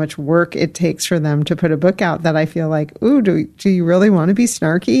know how much work it takes for them to put a book out, that I feel like, ooh, do you really want to be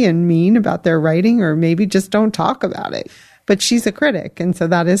snarky and mean about their writing, or maybe just don't talk about it? But she's a critic, and so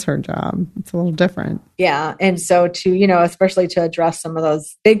that is her job. It's a little different. Yeah. And so to, especially to address some of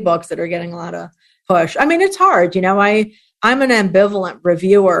those big books that are getting a lot of push. I mean, it's hard. I'm an ambivalent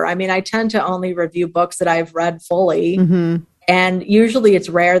reviewer. I mean, I tend to only review books that I've read fully. Mm-hmm. And usually it's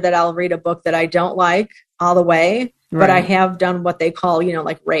rare that I'll read a book that I don't like all the way. Right. But I have done what they call,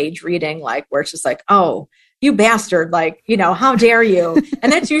 like rage reading, like where it's just like, oh, you bastard, like, how dare you?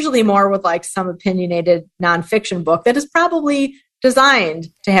 And that's usually more with like some opinionated nonfiction book that is probably designed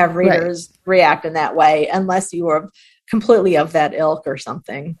to have readers react in that way, unless you are completely of that ilk or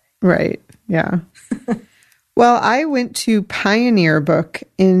something. Right. Yeah. Well, I went to Pioneer Book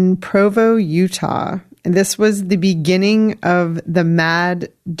in Provo, Utah. And this was the beginning of the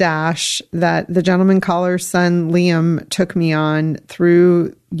mad dash that the Gentleman Caller's son, Liam, took me on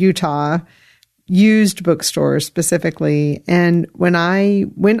through Utah, used bookstores specifically. And when I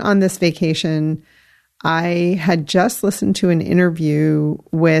went on this vacation, I had just listened to an interview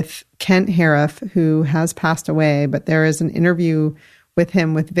with Kent Harif, who has passed away, but there is an interview with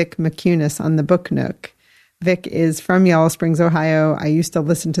him with Vic McCunis on the Book Nook. Vic is from Yellow Springs, Ohio. I used to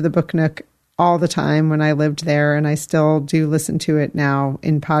listen to the Book Nook all the time when I lived there, and I still do listen to it now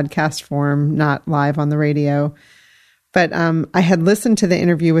in podcast form, not live on the radio. But I had listened to the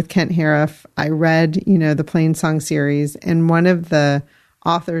interview with Kent Harif. I read, the Plain Song series, and one of the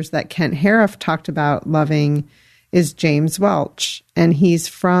authors that Kent Harif talked about loving is James Welch, and he's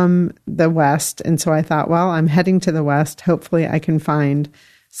from the West. And so I thought, well, I'm heading to the West. Hopefully I can find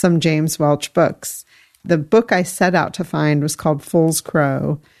some James Welch books. The book I set out to find was called Fool's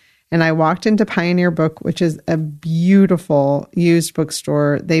Crow. And I walked into Pioneer Book, which is a beautiful used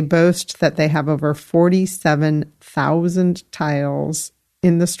bookstore. They boast that they have over 47,000 titles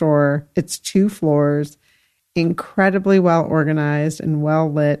in the store. It's 2 floors, incredibly well organized and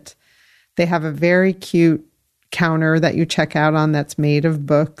well lit. They have a very cute counter that you check out on that's made of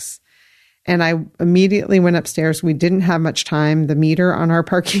books. And I immediately went upstairs. We didn't have much time. The meter on our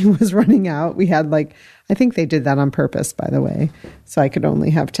parking was running out. We had I think they did that on purpose, by the way, so I could only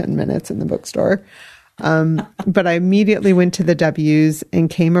have 10 minutes in the bookstore. But I immediately went to the W's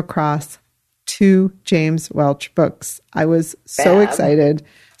and came across 2 James Welch books. I was so excited.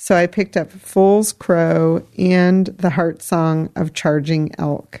 So I picked up Fool's Crow and The Heart Song of Charging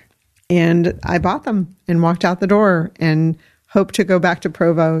Elk. And I bought them and walked out the door and hope to go back to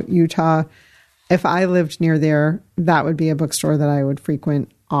Provo, Utah. If I lived near there, that would be a bookstore that I would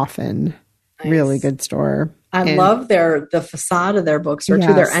frequent often. Nice. Really good store. I love the facade of their bookstore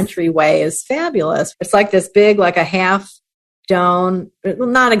too. Their entryway is fabulous. It's like this big, like a half dome, well,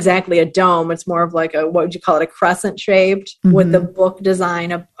 not exactly a dome. It's more of like what would you call it? A crescent shaped with the book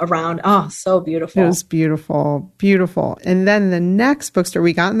design around. Oh, so beautiful. It was beautiful, beautiful. And then the next bookstore,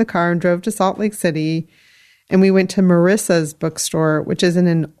 we got in the car and drove to Salt Lake City. And we went to Marissa's bookstore, which is in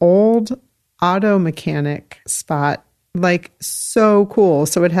an old auto mechanic spot, so cool.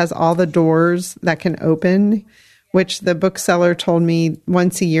 So it has all the doors that can open, which the bookseller told me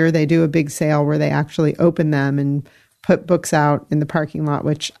once a year they do a big sale where they actually open them and put books out in the parking lot,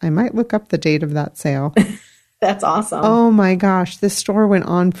 which I might look up the date of that sale. That's awesome. Oh my gosh, this store went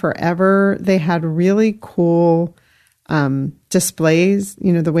on forever. They had really cool displays,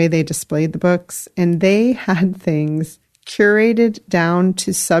 the way they displayed the books. And they had things curated down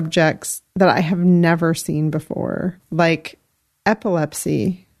to subjects that I have never seen before. Like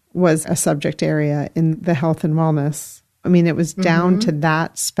epilepsy was a subject area in the health and wellness. I mean, it was down to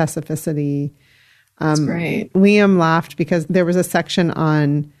that specificity. That's great. Liam laughed because there was a section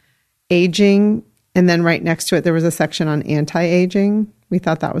on aging, and then right next to it, there was a section on anti-aging. We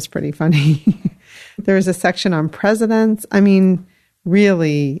thought that was pretty funny. There was a section on presidents. I mean,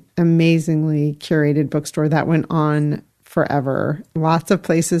 really amazingly curated bookstore that went on forever. Lots of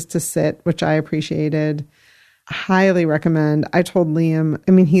places to sit, which I appreciated. Highly recommend. I told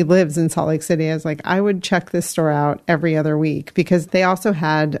Liam, he lives in Salt Lake City. I was like, I would check this store out every other week because they also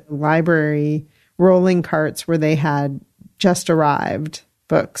had library rolling carts where they had just arrived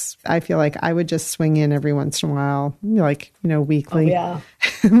books. I feel like I would just swing in every once in a while, like, weekly. Oh, yeah.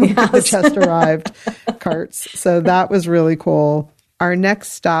 The just arrived carts. So that was really cool. Our next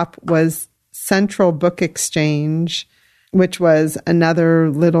stop was Central Book Exchange, which was another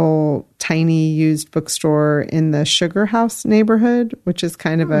little tiny used bookstore in the Sugar House neighborhood, which is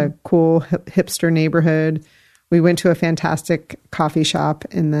kind of a cool hipster neighborhood. We went to a fantastic coffee shop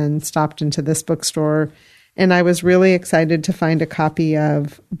and then stopped into this bookstore. And I was really excited to find a copy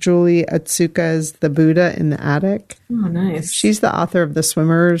of Julie Otsuka's The Buddha in the Attic. Oh, nice. She's the author of The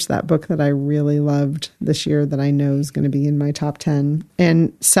Swimmers, that book that I really loved this year that I know is going to be in my top 10.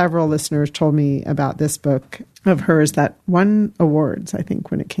 And several listeners told me about this book of hers that won awards, I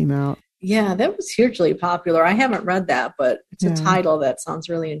think, when it came out. Yeah, that was hugely popular. I haven't read that, but it's a title that sounds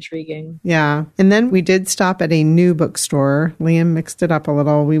really intriguing. Yeah. And then we did stop at a new bookstore. Liam mixed it up a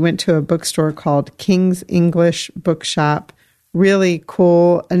little. We went to a bookstore called King's English Bookshop. Really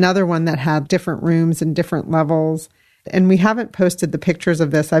cool. Another one that had different rooms and different levels. And we haven't posted the pictures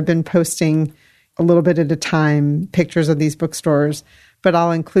of this. I've been posting a little bit at a time pictures of these bookstores, but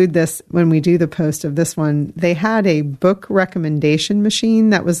I'll include this when we do the post of this one. They had a book recommendation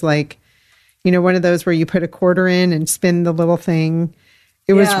machine that was like, one of those where you put a quarter in and spin the little thing.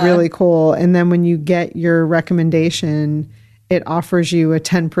 It was really cool. And then when you get your recommendation, it offers you a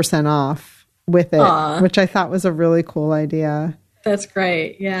 10% off with it, which I thought was a really cool idea. That's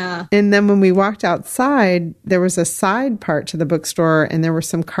great. Yeah. And then when we walked outside, there was a side part to the bookstore, and there were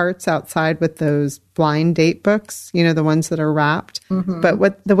some carts outside with those blind date books, the ones that are wrapped. Mm-hmm.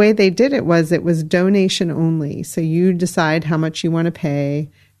 But the way they did it was donation only. So you decide how much you want to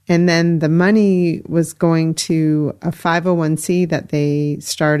pay. And then the money was going to a 501c that they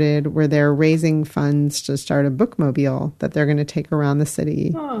started where they're raising funds to start a bookmobile that they're going to take around the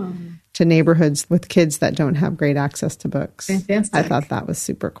city to neighborhoods with kids that don't have great access to books. Fantastic. I thought that was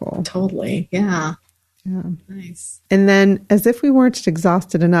super cool. Totally. Yeah. Yeah. Nice. And then, as if we weren't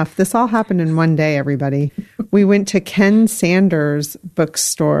exhausted enough, this all happened in one day, everybody. We went to Ken Sanders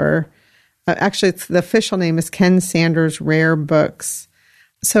bookstore. Actually, the official name is Ken Sanders Rare Books.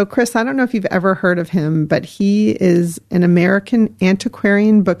 So, Chris, I don't know if you've ever heard of him, but he is an American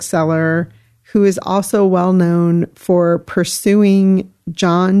antiquarian bookseller who is also well known for pursuing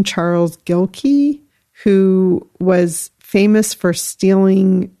John Charles Gilkey, who was famous for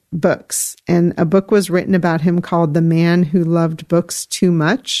stealing books. And a book was written about him called The Man Who Loved Books Too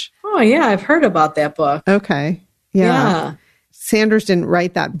Much. Oh, yeah. I've heard about that book. Okay. Yeah. Sanders didn't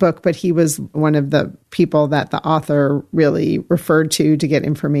write that book, but he was one of the people that the author really referred to get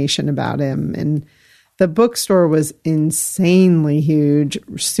information about him. And the bookstore was insanely huge,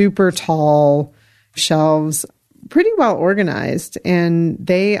 super tall, shelves, pretty well organized. And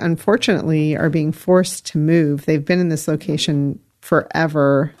they, unfortunately, are being forced to move. They've been in this location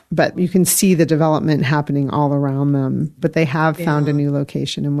forever, but you can see the development happening all around them. But they have found a new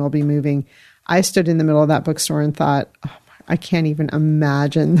location and will be moving. I stood in the middle of that bookstore and thought, I can't even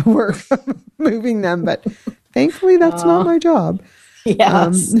imagine the work of moving them, but thankfully that's not my job.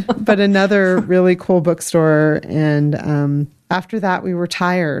 Yes. But another really cool bookstore. And after that, we were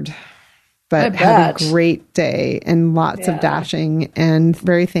tired, but had a great day and lots of dashing, and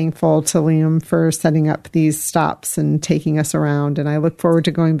very thankful to Liam for setting up these stops and taking us around. And I look forward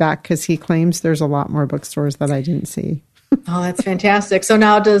to going back because he claims there's a lot more bookstores that I didn't see. Oh, that's fantastic. So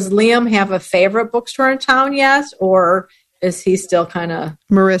now, does Liam have a favorite bookstore in town yet, or is he still kind of...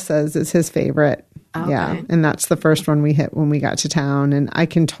 Marissa's is his favorite. Okay. Yeah. And that's the first one we hit when we got to town. And I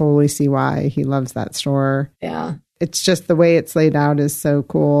can totally see why he loves that store. Yeah. It's just the way it's laid out is so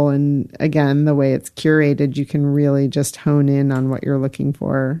cool. And again, the way it's curated, you can really just hone in on what you're looking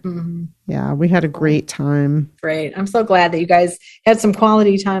for. Mm-hmm. Yeah. We had a great time. Great. I'm so glad that you guys had some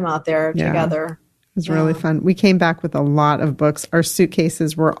quality time out there together. It was really fun. We came back with a lot of books. Our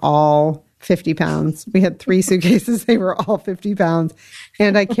suitcases were all 50 pounds. We had 3 suitcases. They were all 50 pounds.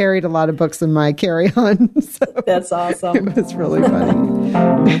 And I carried a lot of books in my carry-on. So that's awesome. It was really funny.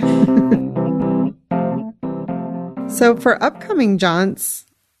 So for upcoming jaunts,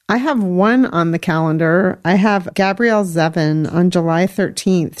 I have one on the calendar. I have Gabrielle Zevin on July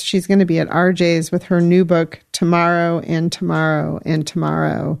 13th. She's going to be at RJ's with her new book, Tomorrow and Tomorrow and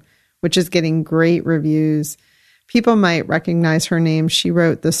Tomorrow, which is getting great reviews. People might recognize her name. She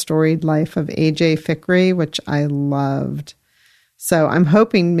wrote The Storied Life of A.J. Fikry, which I loved. So I'm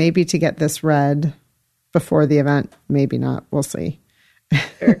hoping maybe to get this read before the event. Maybe not. We'll see.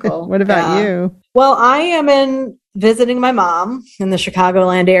 Very cool. What about you? Well, I am visiting my mom in the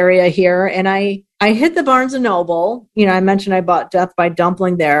Chicagoland area here, and I hit the Barnes & Noble. I mentioned I bought Death by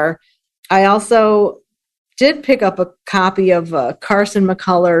Dumpling there. I also did pick up a copy of Carson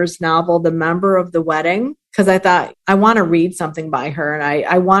McCullers' novel, The Member of the Wedding, because I thought I want to read something by her. And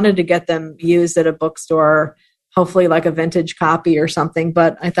I wanted to get them used at a bookstore, hopefully like a vintage copy or something.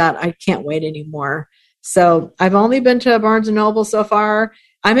 But I thought I can't wait anymore. So I've only been to Barnes & Noble so far.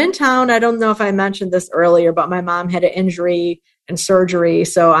 I'm in town. I don't know if I mentioned this earlier, but my mom had an injury and surgery.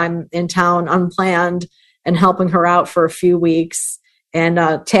 So I'm in town unplanned and helping her out for a few weeks and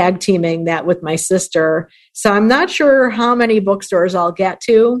tag teaming that with my sister. So I'm not sure how many bookstores I'll get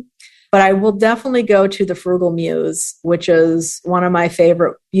to, but I will definitely go to the Frugal Muse, which is one of my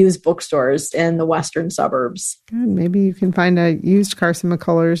favorite used bookstores in the western suburbs. Good. Maybe you can find a used Carson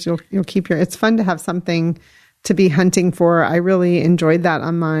McCullers. You'll keep it's fun to have something to be hunting for. I really enjoyed that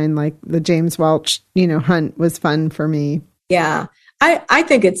on mine. Like the James Welch, hunt was fun for me. Yeah. I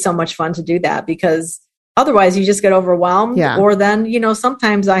think it's so much fun to do that because otherwise you just get overwhelmed. Yeah. Or then,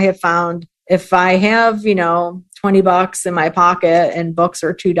 sometimes I have found if I have, $20 in my pocket and books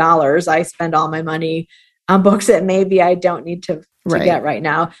are $2, I spend all my money on books that maybe I don't need to get right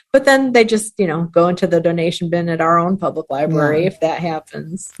now. But then they just, go into the donation bin at our own public library if that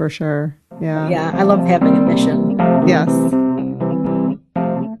happens. For sure. Yeah. Yeah. I love having a mission. Yes.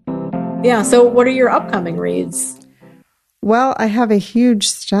 Yeah. So what are your upcoming reads? Well, I have a huge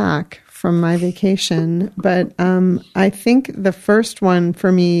stack from my vacation, but I think the first one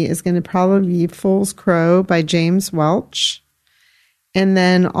for me is going to probably be Fool's Crow by James Welch. And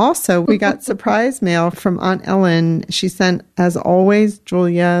then also we got surprise mail from Aunt Ellen. She sent, as always,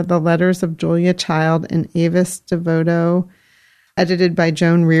 Julia, The Letters of Julia Child and Avis Devoto, edited by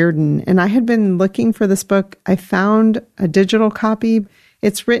Joan Reardon. And I had been looking for this book. I found a digital copy.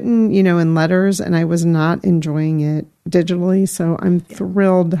 It's written, in letters, and I was not enjoying it digitally. So I'm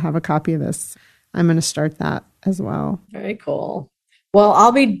thrilled to have a copy of this. I'm going to start that as well. Very cool. Well,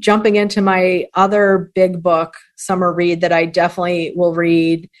 I'll be jumping into my other big book, summer read that I definitely will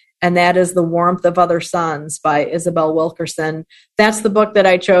read, and that is The Warmth of Other Suns by Isabel Wilkerson. That's the book that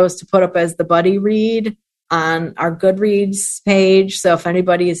I chose to put up as the buddy read on our Goodreads page. So if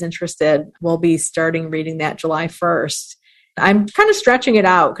anybody is interested, we'll be starting reading that July 1st. I'm kind of stretching it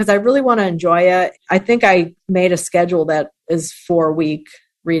out because I really want to enjoy it. I think I made a schedule that is 4-week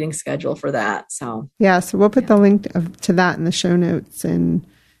reading schedule for that. So we'll put the link to that in the show notes and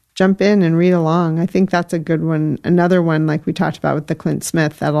jump in and read along. I think that's a good one. Another one like we talked about with the Clint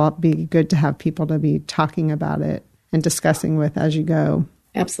Smith, that'll be good to have people to be talking about it and discussing with as you go.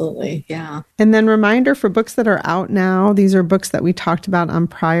 Absolutely. Yeah. And then reminder for books that are out now. These are books that we talked about on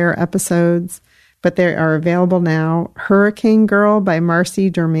prior episodes, but they are available now. Hurricane Girl by Marcy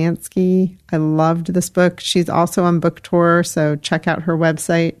Dermansky. I loved this book. She's also on book tour, so check out her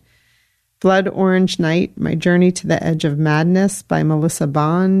website. Blood Orange Night, My Journey to the Edge of Madness by Melissa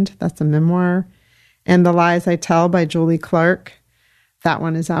Bond. That's a memoir. And The Lies I Tell by Julie Clark. That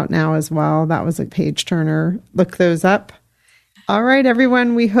one is out now as well. That was a page turner. Look those up. All right,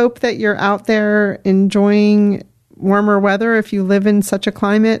 everyone. We hope that you're out there enjoying warmer weather if you live in such a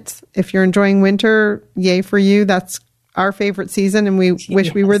climate. If you're enjoying winter, yay for you. That's our favorite season, and we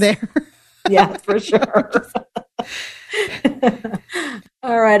wish we were there. Yeah, for sure.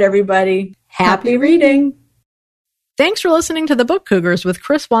 All right, everybody. Happy reading. Thanks for listening to The Book Cougars with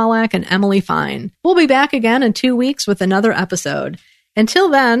Chris Wallach and Emily Fine. We'll be back again in 2 weeks with another episode. Until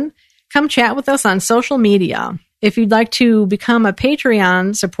then, come chat with us on social media. If you'd like to become a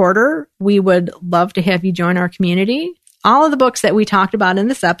Patreon supporter, we would love to have you join our community. All of the books that we talked about in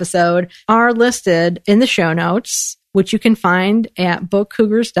this episode are listed in the show notes, which you can find at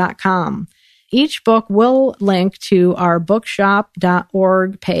bookcougars.com. Each book will link to our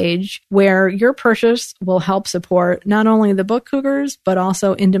bookshop.org page, where your purchase will help support not only the Book Cougars, but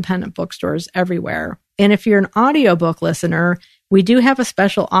also independent bookstores everywhere. And if you're an audiobook listener, we do have a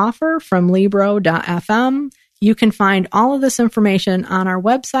special offer from Libro.fm. You can find all of this information on our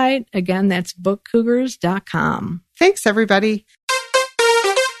website. Again, that's bookcougars.com. Thanks, everybody.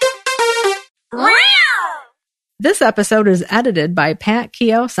 This episode is edited by Pat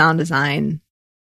Keogh Sound Design.